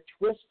body and the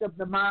twist of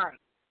the mind?"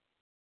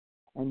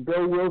 And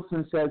Bill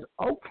Wilson says,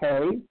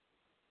 "Okay."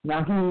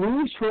 Now, he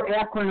leaves for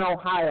Akron,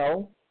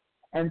 Ohio,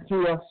 and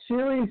through a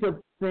series of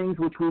things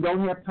which we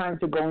don't have time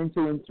to go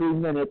into in 3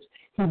 minutes,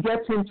 he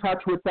gets in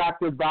touch with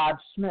Dr.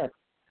 Bob Smith.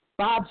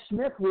 Bob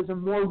Smith was a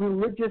more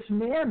religious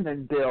man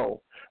than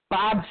Bill.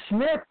 Bob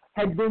Smith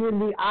had been in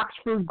the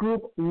Oxford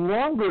group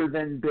longer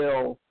than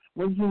Bill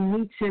when he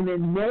meets him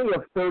in May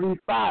of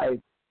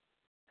 35.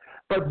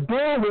 But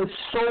Bill was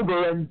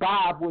sober and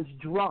Bob was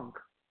drunk.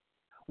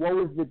 What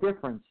was the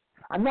difference?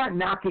 I'm not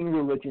knocking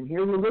religion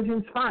here.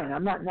 Religion's fine.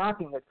 I'm not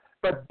knocking it.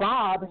 But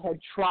Bob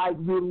had tried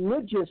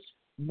religious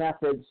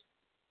methods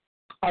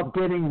of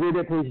getting rid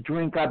of his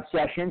drink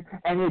obsession,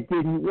 and it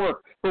didn't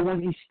work. But when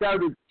he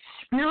started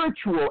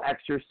spiritual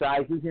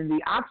exercises in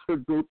the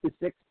Oxford group, the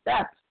 6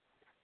 steps,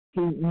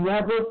 he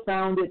never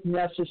found it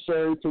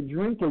necessary to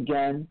drink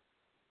again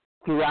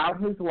throughout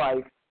his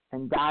life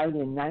and died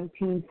in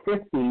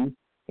 1950,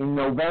 in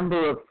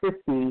November of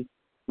 50,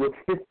 with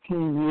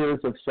 15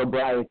 years of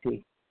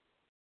sobriety.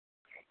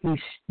 He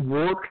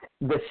worked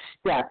the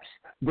steps,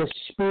 the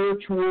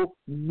spiritual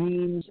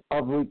means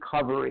of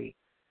recovery.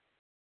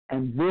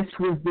 And this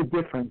was the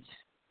difference.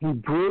 He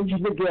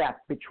bridged the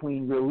gap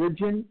between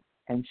religion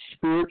and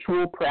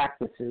spiritual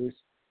practices,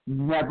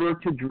 never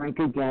to drink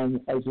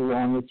again as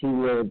long as he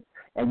lived.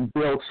 And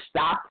Bill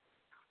stopped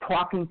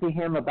talking to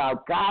him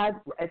about God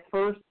at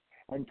first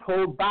and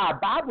told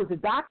Bob. Bob was a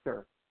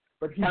doctor,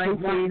 but he did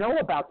not know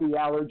about the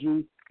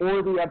allergy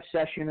or the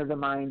obsession of the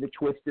mind, the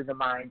twist of the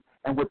mind.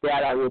 And with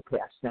that, I will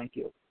pass. Thank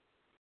you.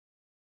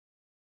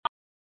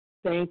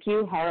 Thank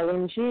you,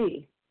 Harlan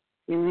G.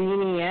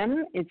 Irene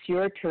M., it's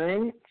your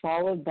turn,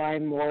 followed by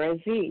Maura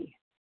Z.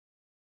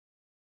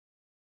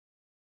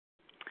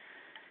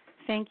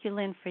 Thank you,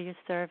 Lynn, for your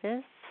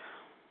service.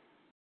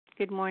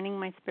 Good morning,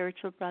 my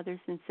spiritual brothers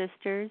and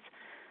sisters.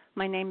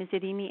 My name is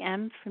Irene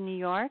M. from New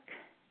York,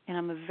 and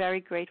I'm a very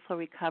grateful,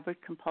 recovered,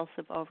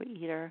 compulsive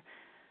overeater.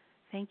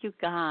 Thank you,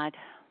 God.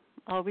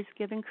 Always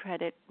giving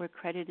credit where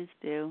credit is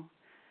due.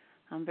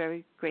 I'm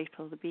very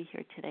grateful to be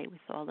here today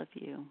with all of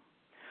you.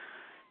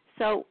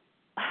 So,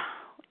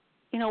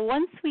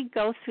 once we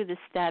go through the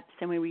steps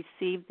and we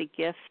receive the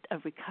gift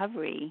of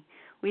recovery,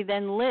 we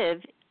then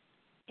live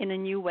in a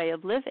new way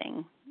of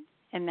living,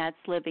 and that's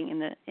living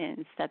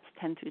in steps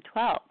 10 through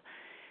 12.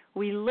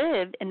 We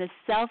live in a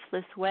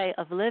selfless way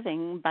of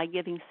living by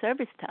giving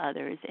service to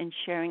others and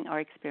sharing our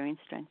experience,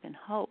 strength, and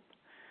hope.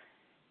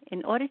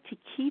 in order to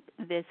keep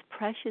this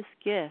precious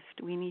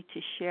gift, we need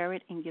to share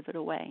it and give it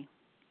away.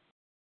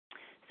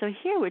 So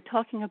here we're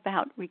talking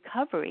about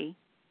recovery,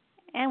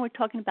 and we're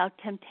talking about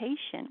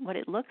temptation, what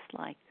it looks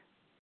like.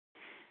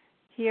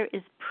 Here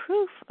is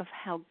proof of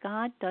how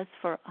God does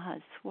for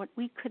us what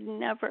we could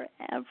never,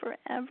 ever,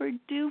 ever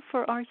do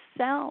for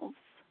ourselves.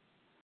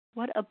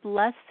 What a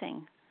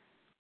blessing.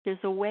 There's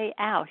a way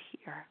out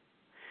here.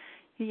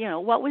 You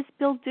know, what was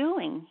Bill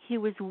doing? He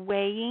was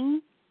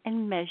weighing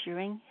and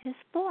measuring his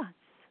thoughts.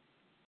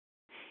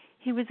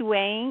 He was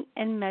weighing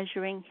and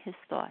measuring his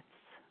thoughts.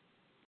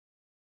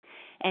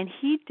 And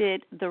he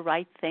did the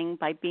right thing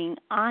by being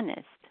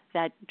honest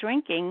that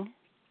drinking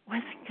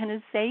wasn't going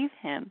to save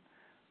him.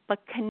 But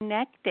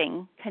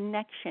connection,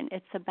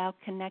 it's about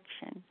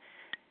connection.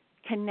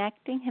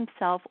 Connecting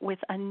himself with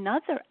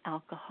another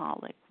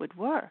alcoholic would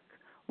work.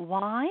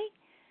 Why?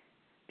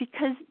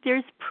 Because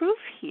there's proof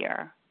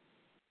here.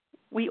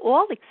 We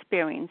all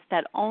experience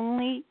that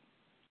only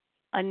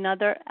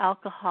another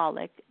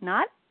alcoholic,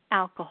 not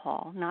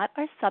alcohol, not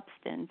our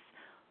substance,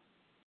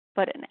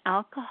 but an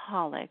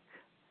alcoholic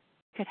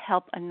could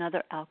help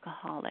another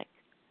alcoholic.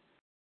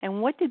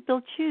 And what did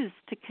Bill choose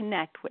to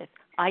connect with?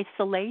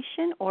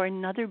 Isolation or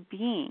another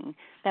being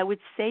that would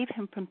save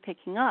him from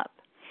picking up?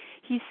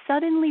 He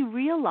suddenly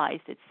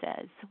realized, it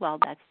says,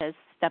 that says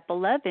step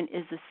 11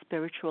 is a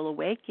spiritual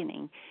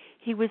awakening.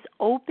 He was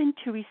open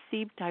to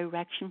receive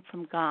direction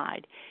from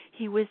God.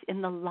 He was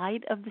in the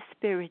light of the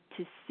Spirit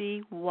to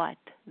see what?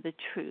 The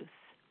truth.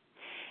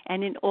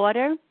 And in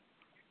order,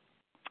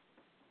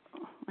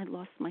 I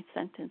lost my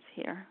sentence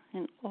here.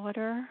 In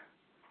order,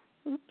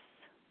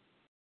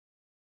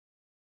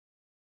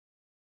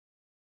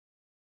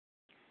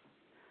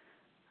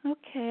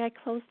 Okay, I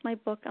closed my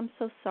book. I'm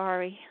so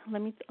sorry.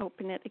 Let me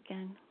open it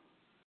again.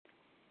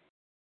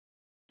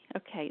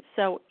 Okay,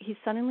 so he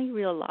suddenly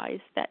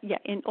realized that,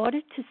 in order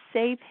to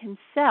save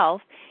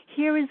himself,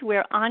 here is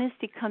where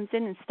honesty comes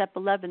in step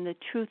 11. The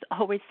truth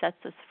always sets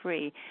us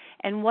free.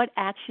 And what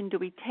action do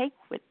we take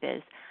with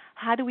this?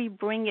 How do we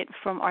bring it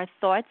from our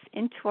thoughts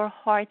into our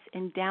hearts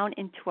and down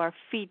into our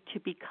feet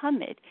to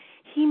become it?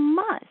 He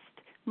must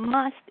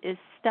is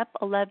step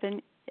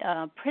 11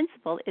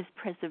 principle is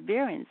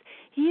perseverance.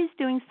 He is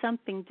doing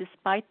something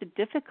despite the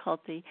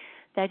difficulty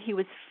that he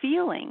was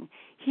feeling.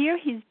 Here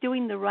he's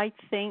doing the right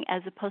thing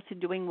as opposed to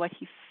doing what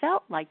he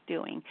felt like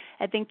doing,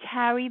 and then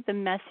carry the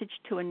message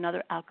to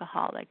another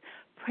alcoholic.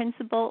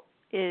 Principle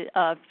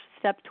of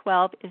step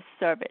 12 is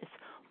service.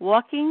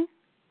 Walking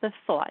the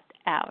thought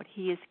out.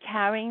 He is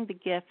carrying the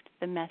gift,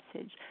 the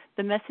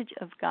message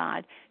of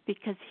God,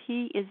 because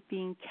he is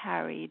being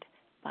carried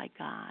by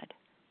God.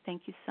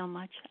 Thank you so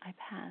much. I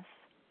pass.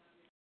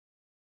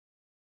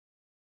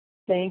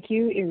 Thank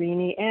you,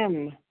 Irene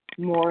M.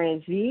 Maura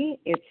Z.,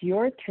 it's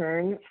your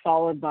turn,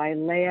 followed by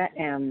Leah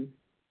M.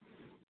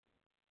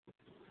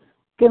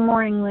 Good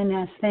morning, Lynn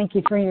S. Thank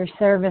you for your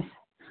service.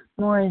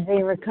 Maura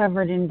Z.,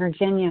 recovered in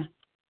Virginia.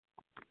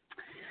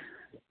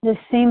 This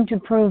seemed to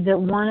prove that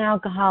one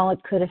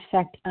alcoholic could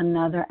affect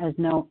another as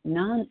no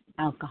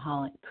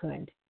non-alcoholic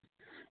could.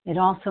 It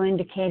also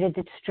indicated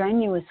that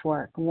strenuous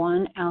work,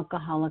 one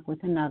alcoholic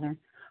with another,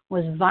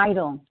 was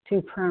vital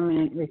to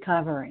permanent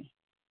recovery.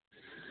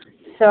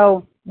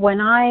 So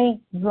when I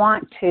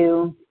want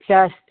to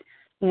just,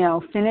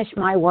 finish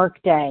my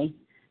work day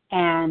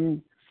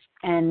and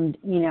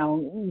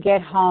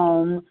get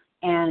home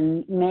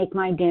and make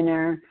my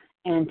dinner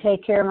and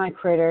take care of my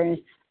critters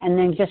and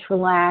then just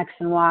relax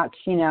and watch,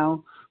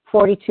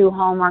 42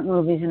 Hallmark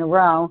movies in a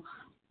row,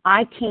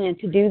 I can't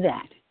do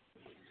that.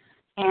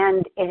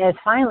 And it has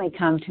finally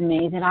come to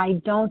me that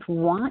I don't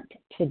want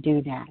to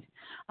do that.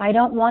 I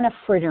don't want to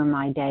fritter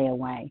my day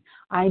away.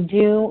 I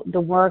do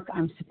the work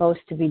I'm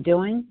supposed to be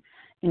doing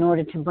in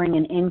order to bring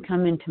an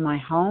income into my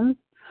home,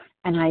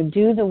 and I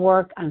do the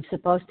work I'm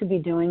supposed to be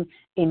doing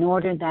in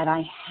order that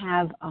I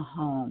have a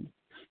home.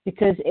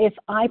 Because if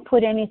I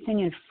put anything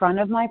in front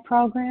of my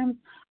program,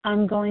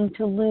 I'm going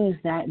to lose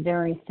that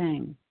very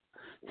thing.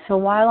 So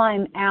while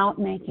I'm out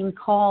making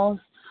calls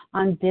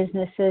on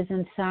businesses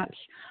and such,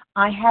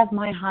 I have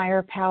my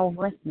higher power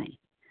with me.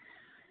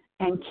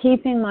 And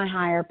keeping my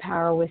higher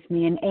power with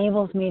me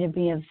enables me to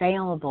be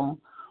available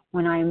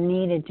when I am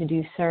needed to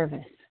do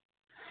service.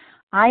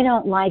 I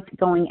don't like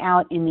going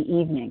out in the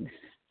evenings,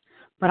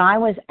 but I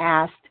was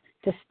asked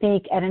to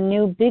speak at a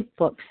new big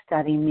book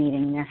study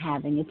meeting they're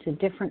having. It's a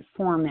different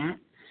format.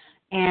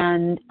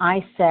 And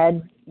I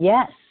said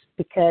yes,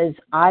 because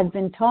I've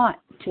been taught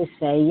to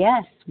say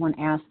yes when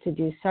asked to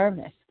do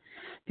service.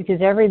 Because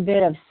every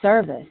bit of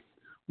service,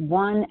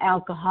 one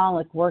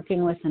alcoholic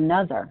working with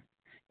another,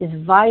 is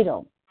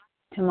vital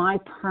to my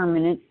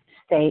permanent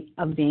state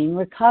of being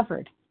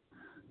recovered.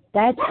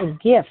 That's a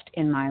gift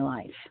in my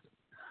life.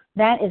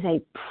 That is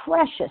a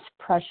precious,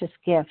 precious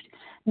gift,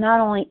 not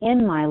only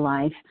in my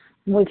life,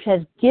 which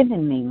has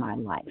given me my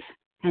life.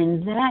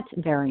 And that's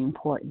very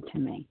important to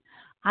me.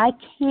 I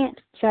can't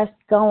just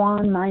go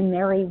on my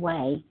merry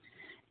way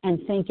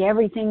and think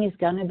everything is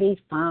going to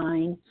be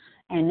fine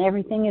and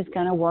everything is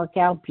going to work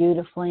out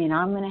beautifully and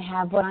I'm going to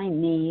have what I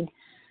need.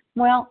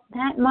 Well,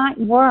 that might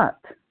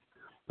work,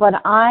 but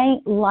I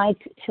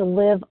like to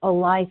live a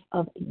life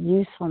of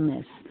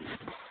usefulness.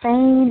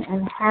 Sane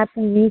and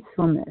happy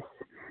usefulness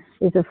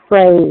is a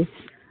phrase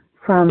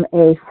from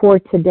a For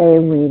Today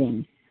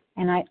reading.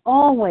 And I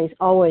always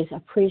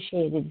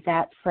appreciated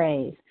that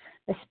phrase,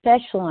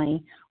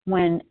 especially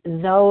when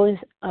those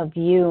of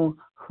you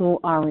who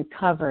are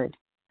recovered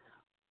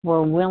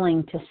were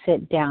willing to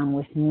sit down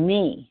with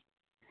me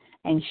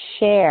and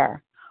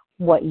share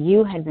what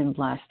you had been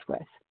blessed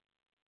with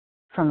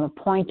from a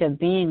point of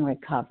being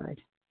recovered.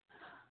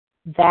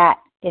 That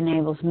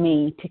enables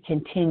me to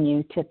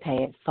continue to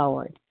pay it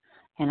forward.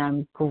 And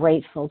I'm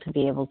grateful to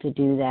be able to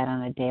do that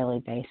on a daily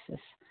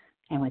basis.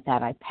 And with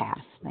that, I pass.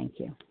 Thank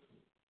you.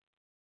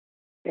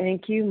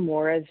 Thank you,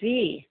 Maura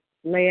Z.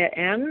 Leah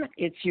M.,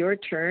 it's your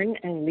turn,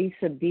 and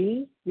Lisa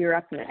B., you're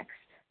up next.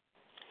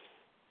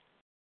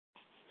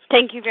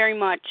 Thank you very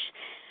much.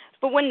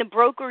 But when the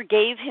broker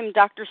gave him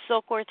Dr.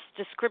 Silkworth's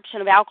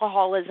description of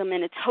alcoholism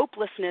and its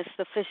hopelessness,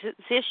 the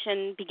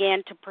physician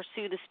began to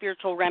pursue the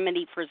spiritual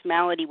remedy for his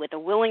malady with a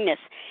willingness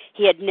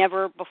he had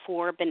never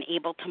before been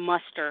able to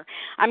muster.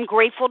 I'm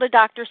grateful to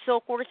Dr.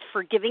 Silkworth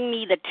for giving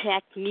me the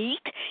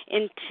technique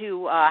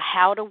into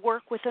how to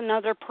work with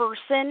another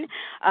person.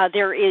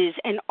 There is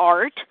an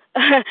art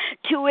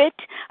to it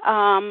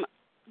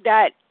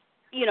that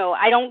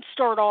I don't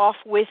start off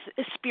with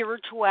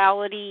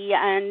spirituality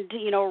and,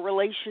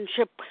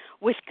 relationship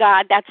with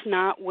God. That's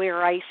not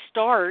where I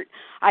start.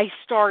 I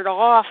start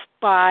off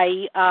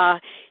by,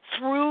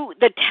 through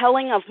the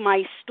telling of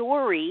my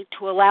story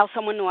to allow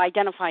someone to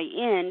identify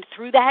in,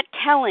 through that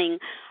telling,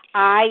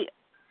 I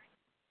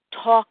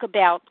talk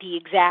about the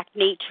exact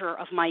nature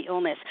of my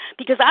illness,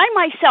 because I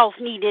myself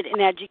needed an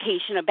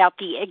education about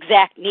the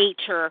exact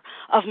nature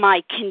of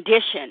my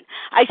condition.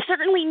 I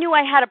certainly knew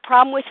I had a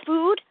problem with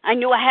food. I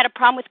knew I had a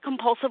problem with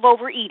compulsive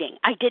overeating.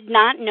 I did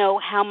not know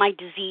how my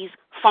disease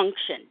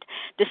functioned.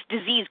 This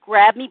disease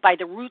grabbed me by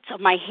the roots of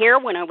my hair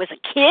when I was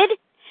a kid,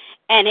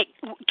 and it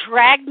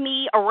dragged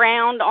me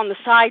around on the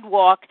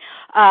sidewalk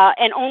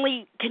and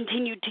only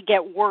continued to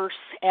get worse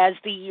as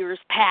the years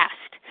passed.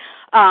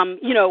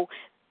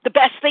 The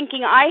best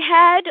thinking I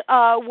had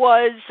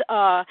was,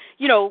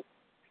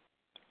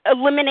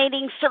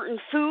 eliminating certain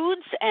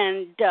foods,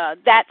 and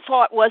that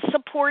thought was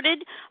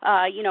supported,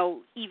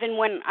 even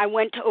when I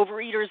went to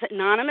Overeaters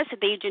Anonymous at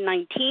the age of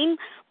 19.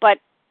 But,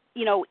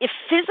 if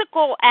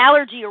physical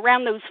allergy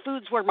around those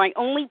foods were my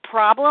only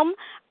problem,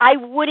 I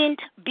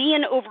wouldn't be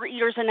in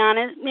Overeaters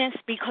Anonymous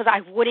because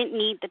I wouldn't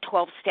need the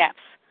 12 steps.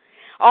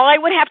 All I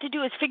would have to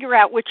do is figure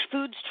out which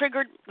foods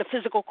triggered the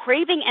physical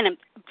craving and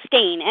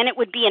abstain, and it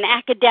would be an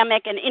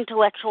academic and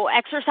intellectual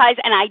exercise,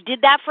 and I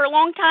did that for a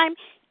long time,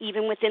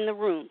 even within the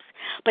rooms.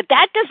 But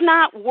that does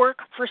not work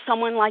for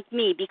someone like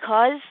me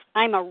because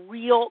I'm a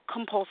real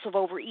compulsive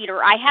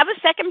overeater. I have a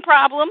second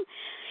problem,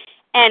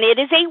 and it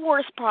is a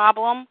worse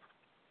problem.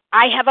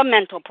 I have a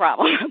mental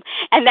problem,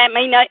 and that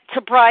may not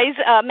surprise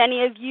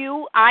many of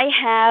you. I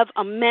have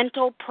a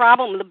mental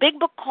problem. The big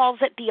book calls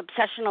it the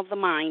obsession of the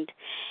mind.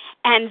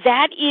 And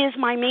that is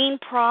my main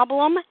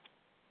problem,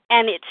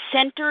 and it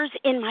centers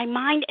in my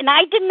mind. And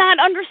I did not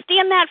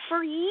understand that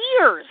for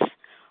years,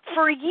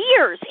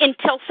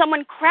 until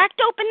someone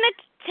cracked open the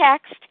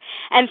text,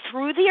 and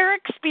through their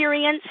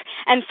experience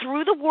and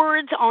through the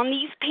words on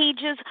these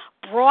pages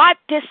brought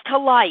this to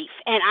life.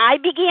 And I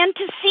began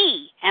to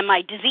see, and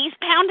my disease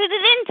pounded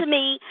it into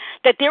me,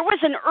 that there was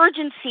an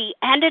urgency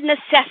and a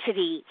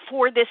necessity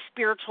for this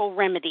spiritual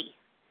remedy.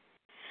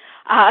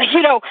 I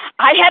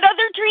had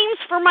other dreams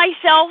for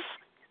myself,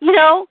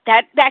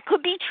 that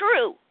could be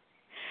true.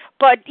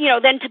 But,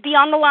 then to be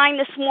on the line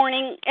this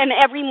morning and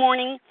every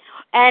morning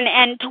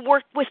and to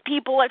work with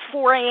people at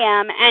 4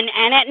 a.m.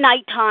 and at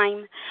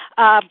nighttime.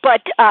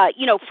 But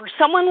for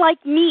someone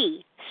like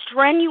me,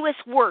 strenuous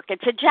work,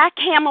 it's a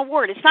jackhammer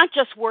word. It's not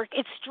just work,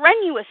 it's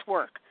strenuous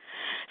work.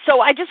 So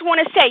I just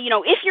want to say,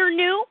 if you're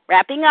new,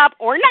 wrapping up,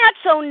 or not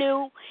so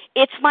new,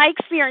 it's my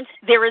experience,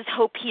 there is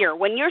hope here.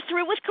 When you're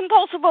through with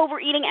compulsive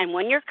overeating and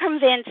when you're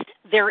convinced,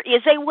 there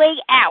is a way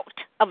out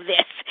of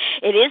this.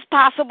 It is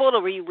possible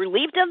to be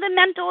relieved of the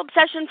mental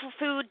obsession for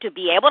food, to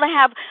be able to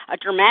have a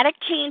dramatic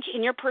change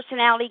in your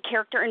personality,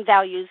 character, and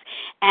values,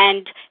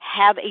 and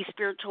have a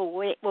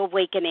spiritual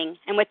awakening.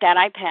 And with that,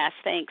 I pass.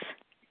 Thanks.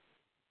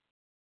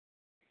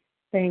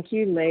 Thank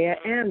you, Leah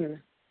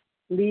M.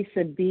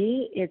 Lisa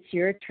B., it's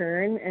your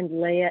turn,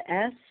 and Leah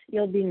S.,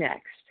 you'll be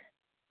next.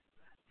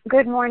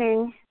 Good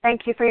morning.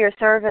 Thank you for your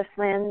service,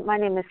 Lynn. My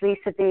name is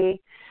Lisa B.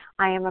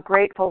 I am a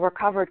grateful,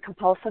 recovered,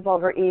 compulsive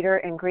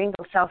overeater in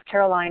Greenville, South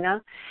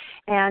Carolina,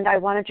 and I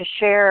wanted to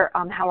share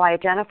how I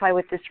identify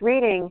with this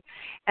reading.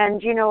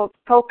 And,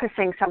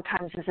 focusing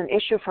sometimes is an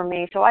issue for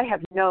me, so I have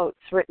notes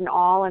written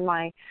all in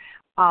my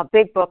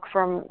big book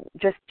from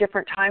just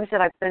different times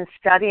that I've been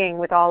studying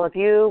with all of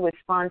you, with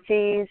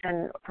sponsees,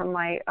 and from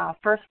my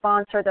first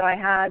sponsor that I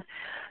had.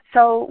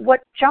 So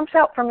what jumps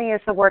out for me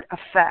is the word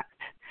effect.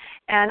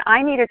 And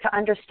I needed to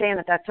understand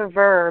that that's a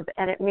verb,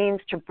 and it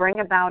means to bring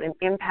about an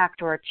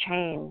impact or a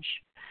change.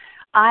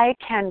 I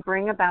can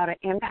bring about an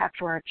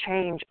impact or a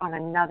change on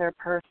another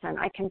person.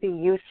 I can be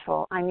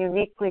useful. I'm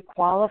uniquely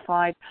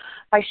qualified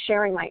by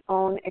sharing my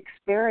own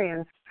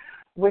experience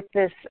with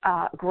this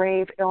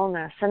grave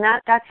illness. And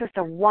that's just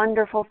a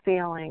wonderful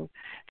feeling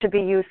to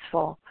be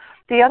useful.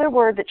 The other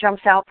word that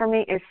jumps out for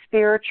me is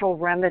spiritual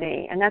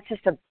remedy, and that's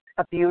just a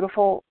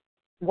beautiful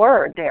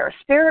word there.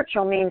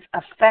 Spiritual means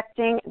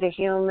affecting the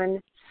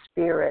human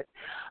spirit.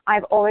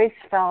 I've always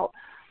felt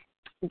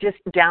just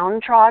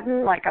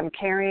downtrodden, like I'm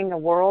carrying the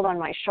world on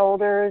my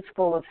shoulders,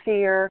 full of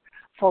fear,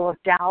 full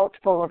of doubt,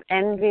 full of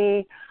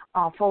envy,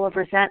 full of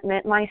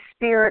resentment. My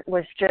spirit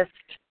was just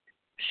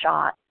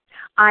shot.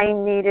 I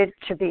needed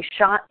to be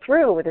shot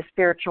through with a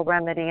spiritual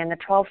remedy, and the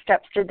 12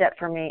 steps did that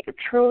for me. It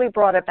truly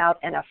brought about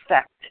an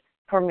effect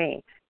for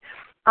me.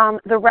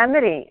 The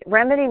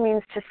remedy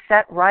means to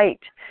set right.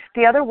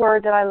 The other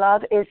word that I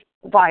love is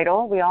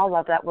vital. We all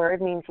love that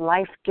word. It means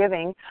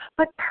life-giving.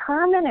 But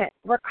permanent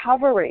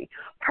recovery.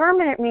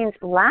 Permanent means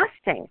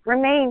lasting,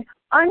 remain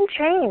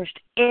unchanged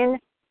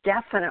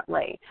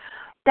indefinitely.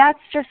 That's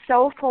just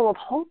so full of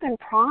hope and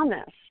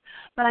promise.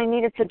 But I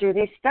needed to do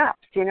these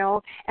steps,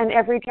 and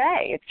every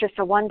day. It's just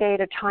a one day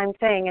at a time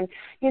thing. And,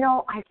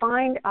 I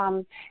find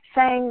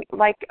saying,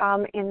 like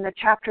in the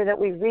chapter that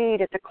we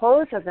read at the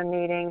close of the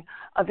meeting,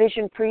 a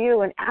vision for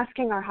you, and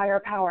asking our higher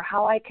power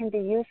how I can be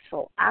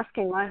useful,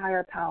 asking my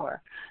higher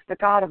power, the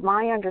God of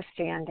my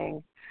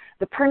understanding,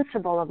 the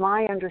principle of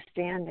my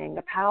understanding,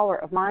 the power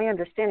of my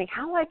understanding,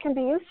 how I can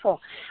be useful.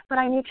 But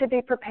I need to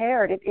be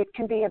prepared. It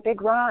can be a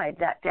big ride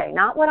that day.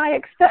 Not what I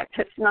expect.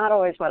 It's not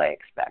always what I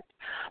expect.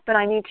 But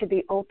I need to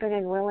be open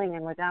and willing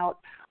and without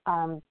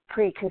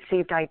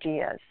preconceived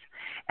ideas.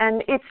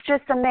 And it's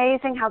just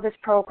amazing how this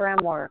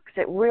program works.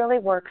 It really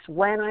works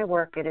when I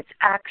work it. It's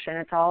action.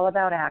 It's all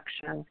about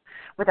action.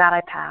 With that,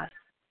 I pass.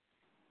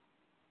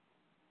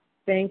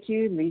 Thank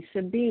you,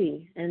 Lisa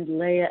B. And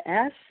Leah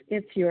S.,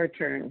 it's your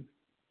turn.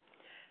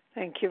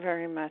 Thank you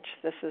very much.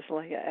 This is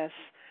Leah S.,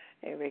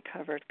 a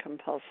recovered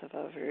compulsive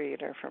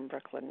overeater from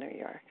Brooklyn, New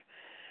York.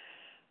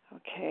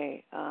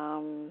 Okay.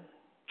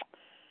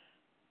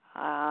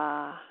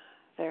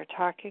 They're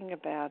talking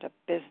about a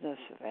business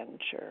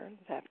venture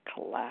that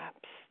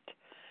collapsed.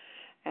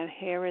 And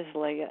here is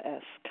Leah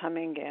S.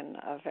 coming in,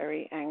 a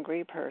very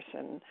angry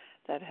person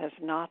that has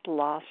not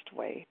lost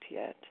weight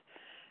yet.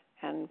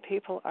 And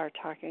people are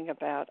talking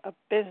about a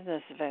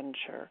business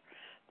venture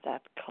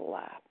that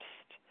collapsed.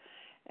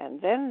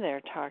 And then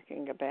they're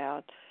talking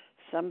about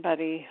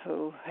somebody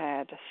who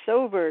had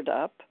sobered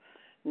up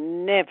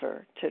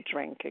never to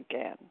drink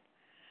again.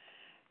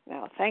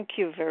 Now, thank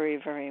you very,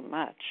 very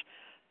much.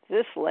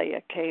 This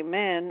Leah came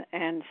in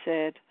and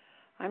said,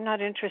 I'm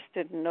not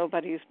interested in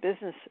nobody's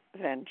business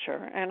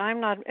venture, and I'm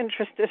not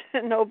interested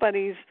in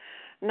nobody's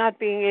not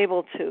being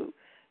able to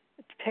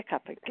pick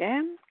up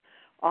again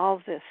all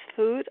this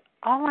food.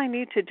 All I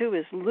need to do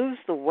is lose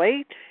the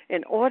weight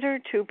in order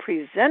to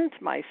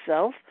present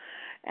myself,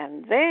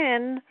 and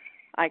then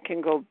I can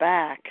go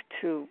back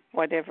to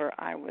whatever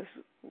I was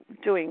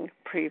doing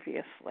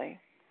previously.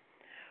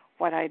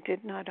 What I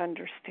did not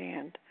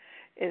understand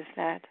is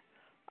that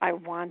I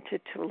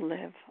wanted to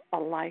live a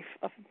life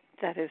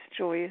that is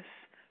joyous,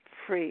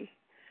 free,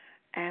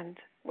 and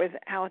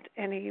without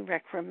any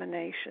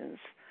recriminations.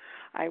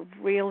 I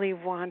really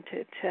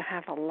wanted to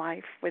have a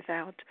life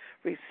without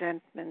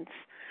resentments,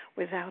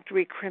 without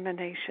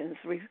recriminations,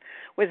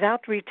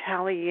 without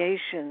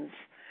retaliations.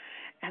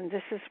 And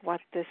this is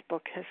what this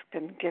book has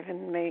been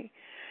given me,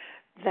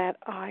 that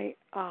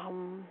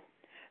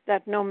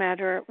that no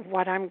matter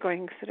what I'm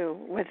going through,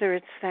 whether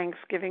it's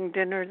Thanksgiving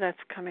dinner that's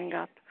coming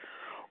up,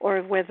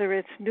 or whether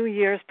it's New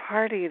Year's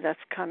party that's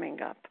coming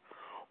up,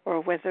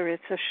 or whether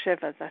it's a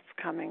Shiva that's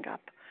coming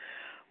up,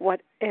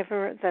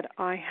 whatever that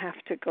I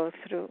have to go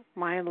through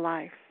my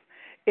life,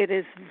 it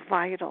is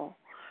vital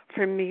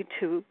for me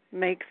to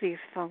make these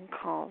phone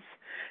calls,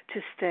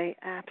 to stay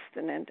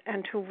abstinent,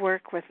 and to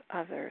work with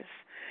others.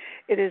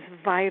 It is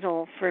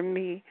vital for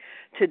me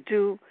to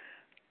do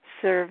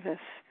service,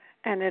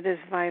 and it is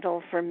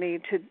vital for me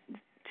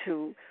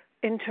to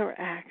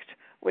interact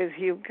with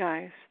you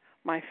guys,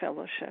 my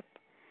fellowship,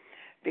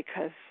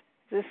 because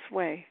this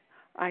way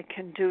I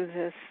can do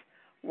this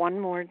one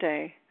more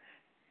day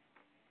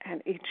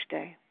and each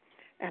day.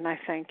 And I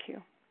thank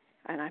you,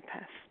 and I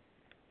pass.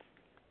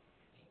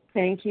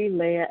 Thank you,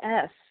 Leah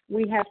S.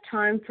 We have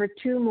time for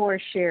two more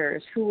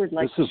shares. Who would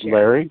like to share? This is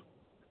Larry.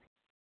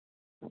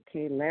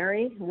 Okay,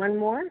 Larry. One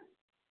more?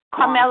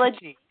 Carmela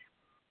G.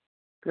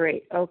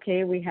 Great.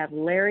 Okay, we have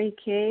Larry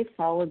K.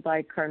 followed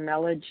by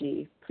Carmela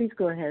G. Please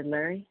go ahead,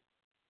 Larry.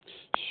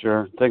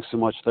 Sure. Thanks so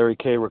much. Larry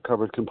K.,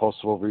 recovered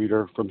compulsive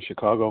overeater from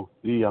Chicago.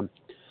 I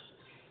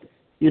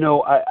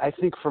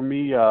think for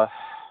me, I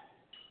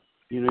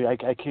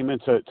came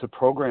into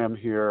program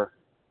here,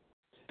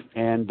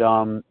 and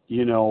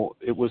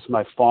it was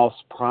my false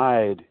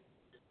pride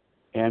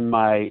and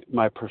my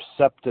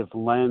perceptive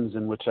lens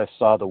in which I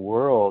saw the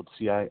world.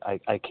 See,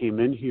 I came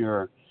in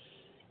here,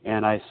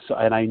 and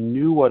I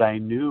knew what I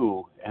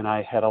knew, and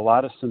I had a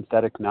lot of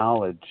synthetic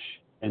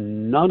knowledge,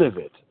 and none of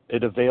it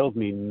availed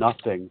me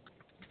nothing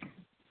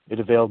It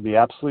availed me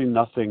absolutely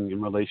nothing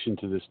in relation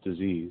to this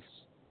disease.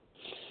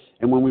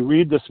 And when we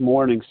read this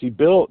morning, see,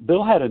 Bill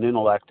had an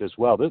intellect as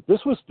well.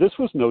 This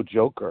was no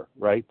joker,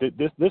 right?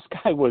 This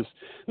guy was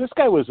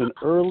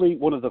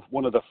one of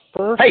the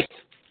first. Hey,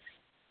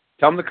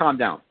 tell him to calm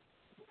down.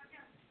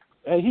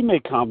 He may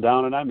calm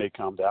down, and I may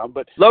calm down,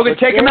 but Logan,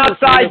 take him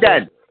outside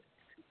then.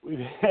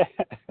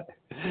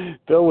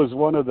 Bill was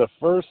one of the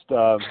first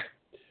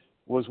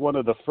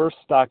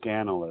stock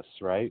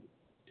analysts, right?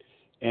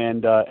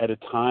 And at a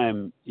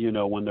time,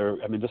 when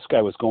this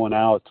guy was going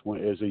out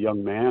as a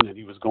young man, and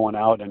he was going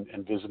out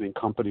and visiting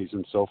companies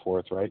and so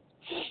forth, right?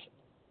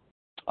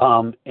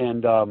 It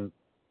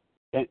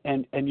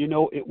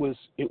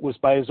was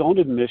by his own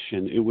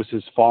admission, it was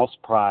his false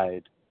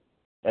pride,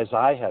 as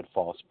I had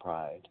false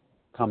pride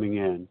coming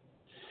in,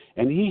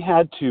 and he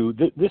had to.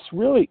 This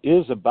really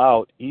is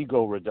about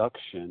ego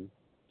reduction,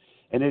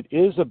 and it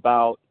is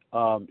about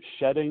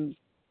shedding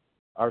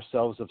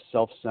ourselves of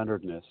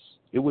self-centeredness.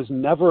 It was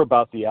never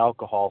about the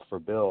alcohol for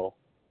Bill.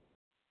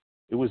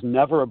 It was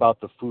never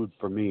about the food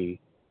for me.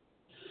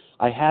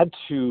 I had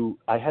to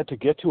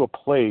get to a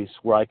place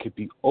where I could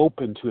be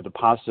open to the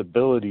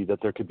possibility that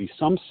there could be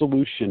some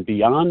solution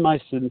beyond my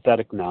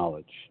synthetic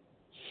knowledge.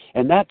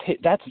 And that's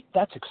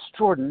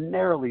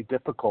extraordinarily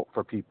difficult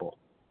for people.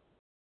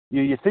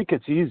 You think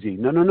it's easy.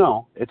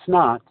 No, it's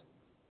not.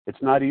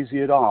 It's not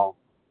easy at all.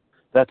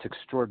 That's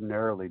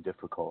extraordinarily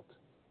difficult.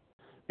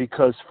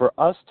 Because for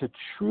us to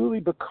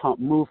truly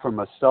move from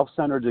a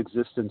self-centered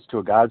existence to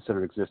a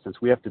God-centered existence,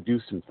 we have to do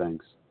some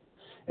things.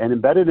 And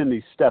embedded in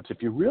these steps,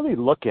 if you really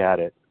look at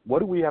it, what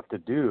do we have to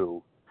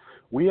do?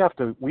 We have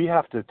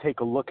to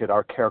take a look at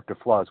our character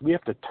flaws. We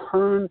have to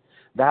turn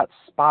that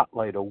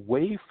spotlight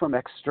away from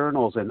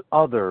externals and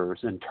others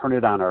and turn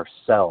it on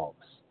ourselves,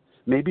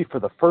 maybe for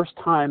the first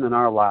time in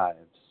our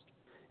lives,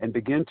 and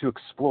begin to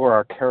explore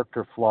our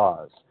character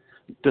flaws.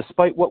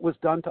 Despite what was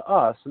done to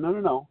us,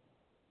 no.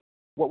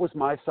 What was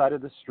my side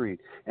of the street?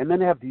 And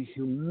then have the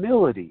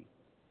humility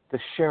to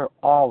share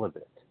all of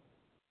it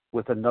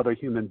with another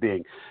human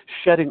being,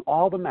 shedding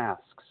all the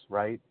masks,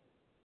 right?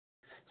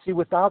 See,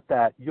 without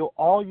that,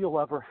 all you'll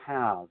ever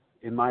have,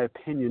 in my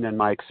opinion and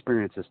my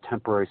experience, is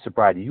temporary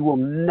sobriety. You will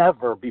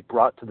never be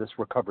brought to this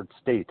recovered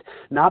state.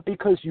 Not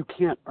because you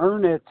can't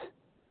earn it.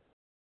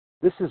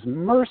 This is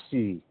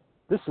mercy.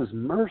 This is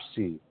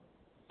mercy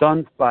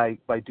done by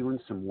doing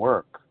some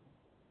work.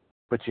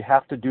 But you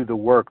have to do the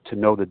work to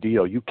know the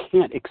deal. You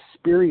can't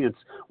experience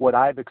what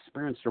I've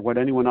experienced or what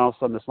anyone else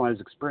on this line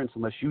has experienced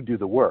unless you do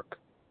the work.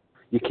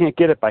 You can't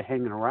get it by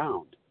hanging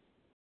around.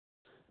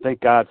 Thank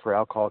God for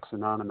Alcoholics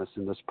Anonymous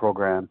in this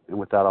program. And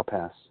with that, I'll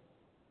pass.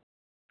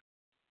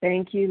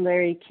 Thank you,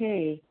 Larry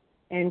K.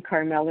 And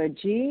Carmela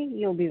G.,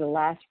 you'll be the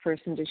last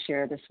person to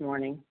share this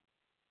morning.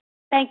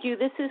 Thank you.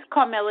 This is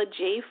Carmela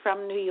G.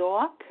 from New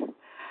York.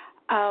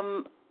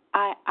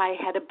 I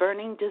had a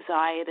burning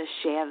desire to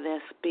share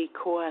this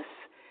because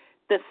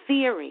the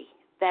theory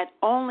that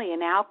only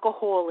an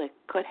alcoholic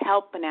could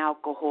help an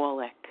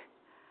alcoholic.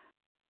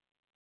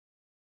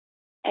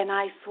 And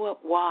I thought,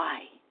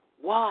 why?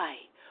 Why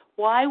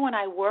when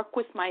I work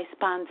with my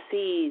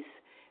sponsees,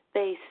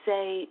 they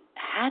say,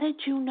 how did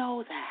you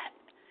know that?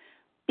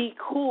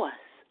 Because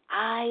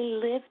I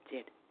lived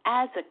it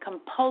as a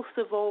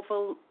compulsive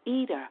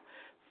overeater.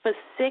 For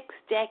 6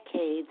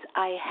 decades,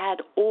 I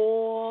had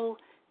all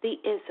the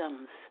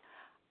isms.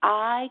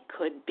 I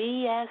could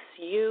BS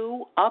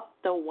you up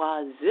the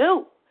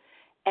wazoo,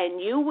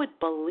 and you would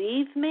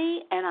believe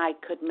me, and I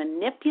could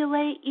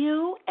manipulate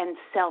you, and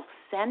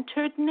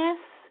self-centeredness,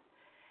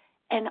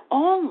 and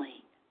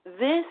only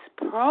this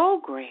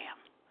program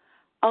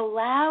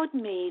allowed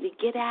me to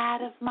get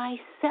out of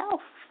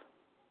myself.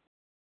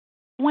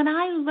 When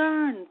I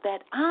learned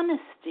that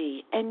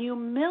honesty and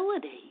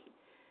humility,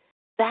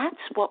 that's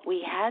what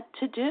we had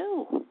to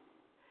do.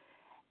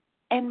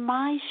 And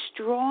my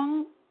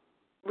strong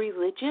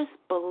religious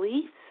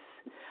beliefs,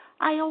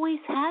 I always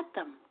had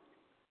them.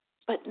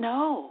 But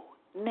no,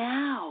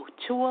 now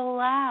to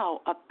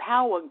allow a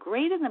power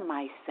greater than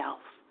myself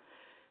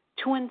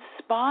to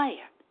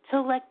inspire,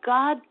 to let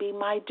God be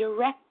my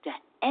director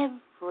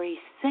every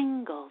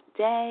single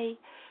day,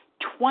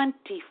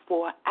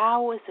 24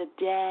 hours a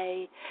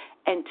day,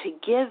 and to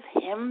give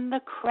him the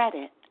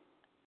credit,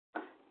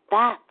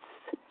 that's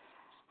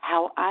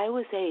how I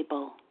was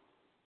able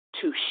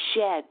to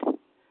shed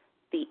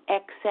the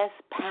excess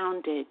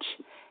poundage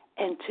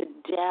and to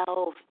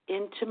delve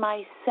into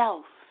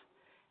myself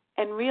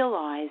and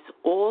realize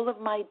all of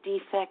my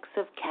defects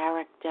of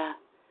character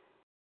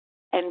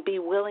and be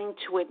willing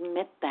to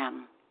admit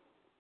them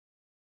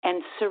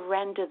and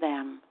surrender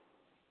them.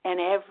 And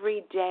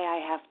every day I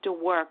have to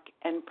work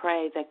and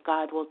pray that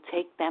God will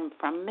take them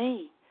from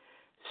me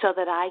so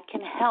that I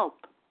can help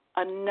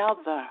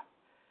another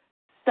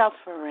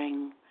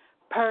suffering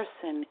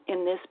person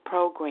in this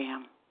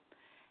program.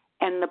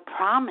 And the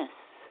promise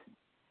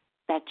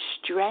that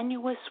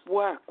strenuous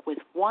work with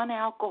one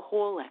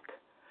alcoholic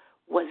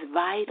was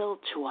vital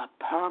to a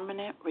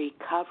permanent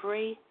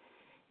recovery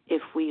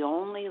if we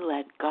only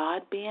let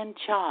God be in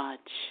charge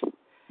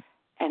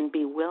and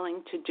be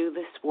willing to do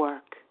this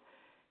work.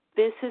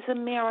 This is a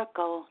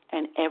miracle,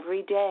 and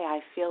every day I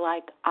feel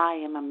like I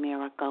am a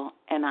miracle,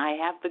 and I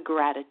have the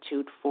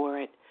gratitude for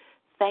it.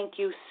 Thank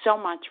you so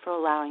much for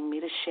allowing me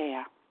to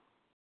share.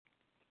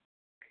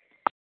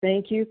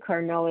 Thank you,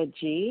 Carmela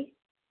G.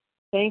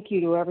 Thank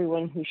you to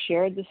everyone who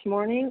shared this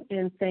morning,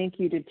 and thank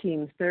you to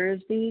Team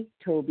Thursday,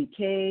 Toby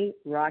K.,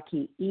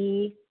 Rocky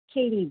E.,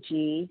 Katie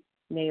G.,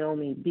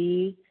 Naomi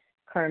B.,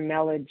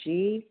 Carmela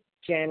G.,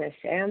 Janice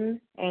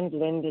M., and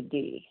Linda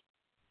D.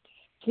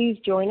 Please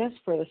join us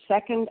for the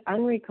second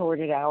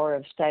unrecorded hour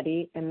of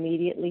study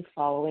immediately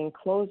following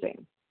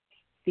closing.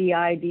 The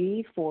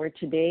ID for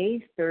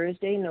today,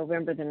 Thursday,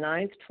 November the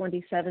 9th,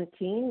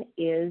 2017,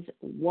 is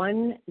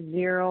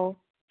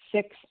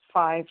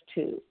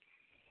 10652.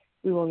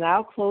 We will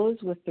now close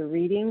with the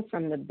reading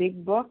from the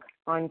Big Book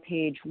on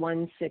page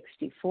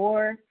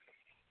 164.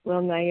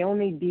 Will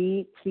Naomi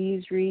B.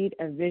 please read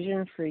A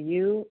Vision for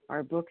You?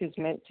 Our book is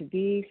meant to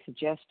be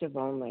suggestive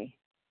only.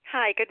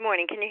 Hi, good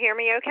morning. Can you hear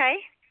me okay?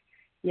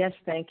 Yes,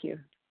 thank you.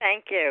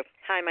 Thank you.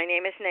 Hi, my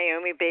name is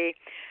Naomi B.,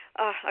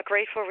 a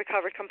grateful,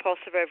 recovered,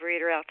 compulsive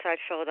overeater outside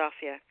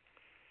Philadelphia.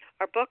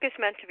 Our book is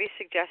meant to be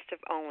suggestive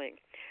only.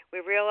 We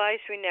realize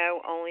we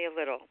know only a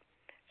little.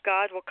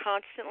 God will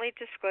constantly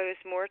disclose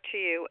more to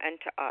you and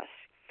to us.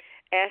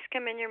 Ask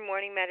Him in your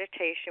morning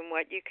meditation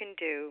what you can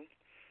do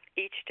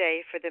each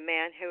day for the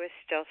man who is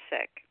still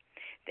sick.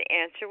 The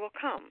answer will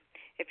come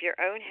if your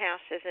own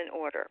house is in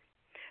order.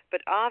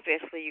 But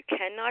obviously you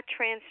cannot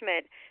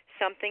transmit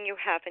something you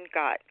haven't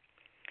got.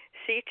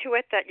 See to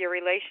it that your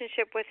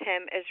relationship with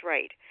Him is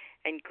right,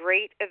 and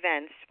great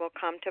events will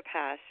come to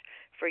pass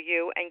for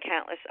you and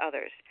countless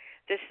others.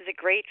 This is a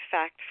great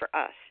fact for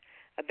us.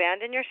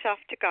 Abandon yourself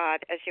to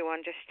God as you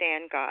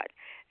understand God.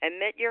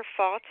 Admit your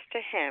faults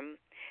to Him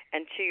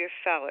and to your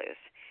fellows.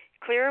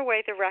 Clear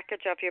away the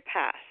wreckage of your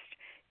past.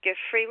 Give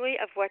freely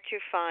of what you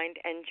find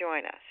and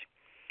join us.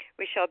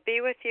 We shall be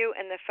with you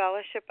in the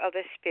fellowship of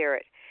the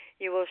Spirit.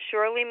 You will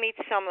surely meet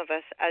some of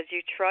us as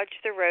you trudge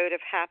the road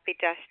of happy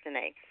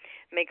destiny.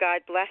 May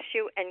God bless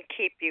you and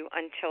keep you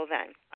until then.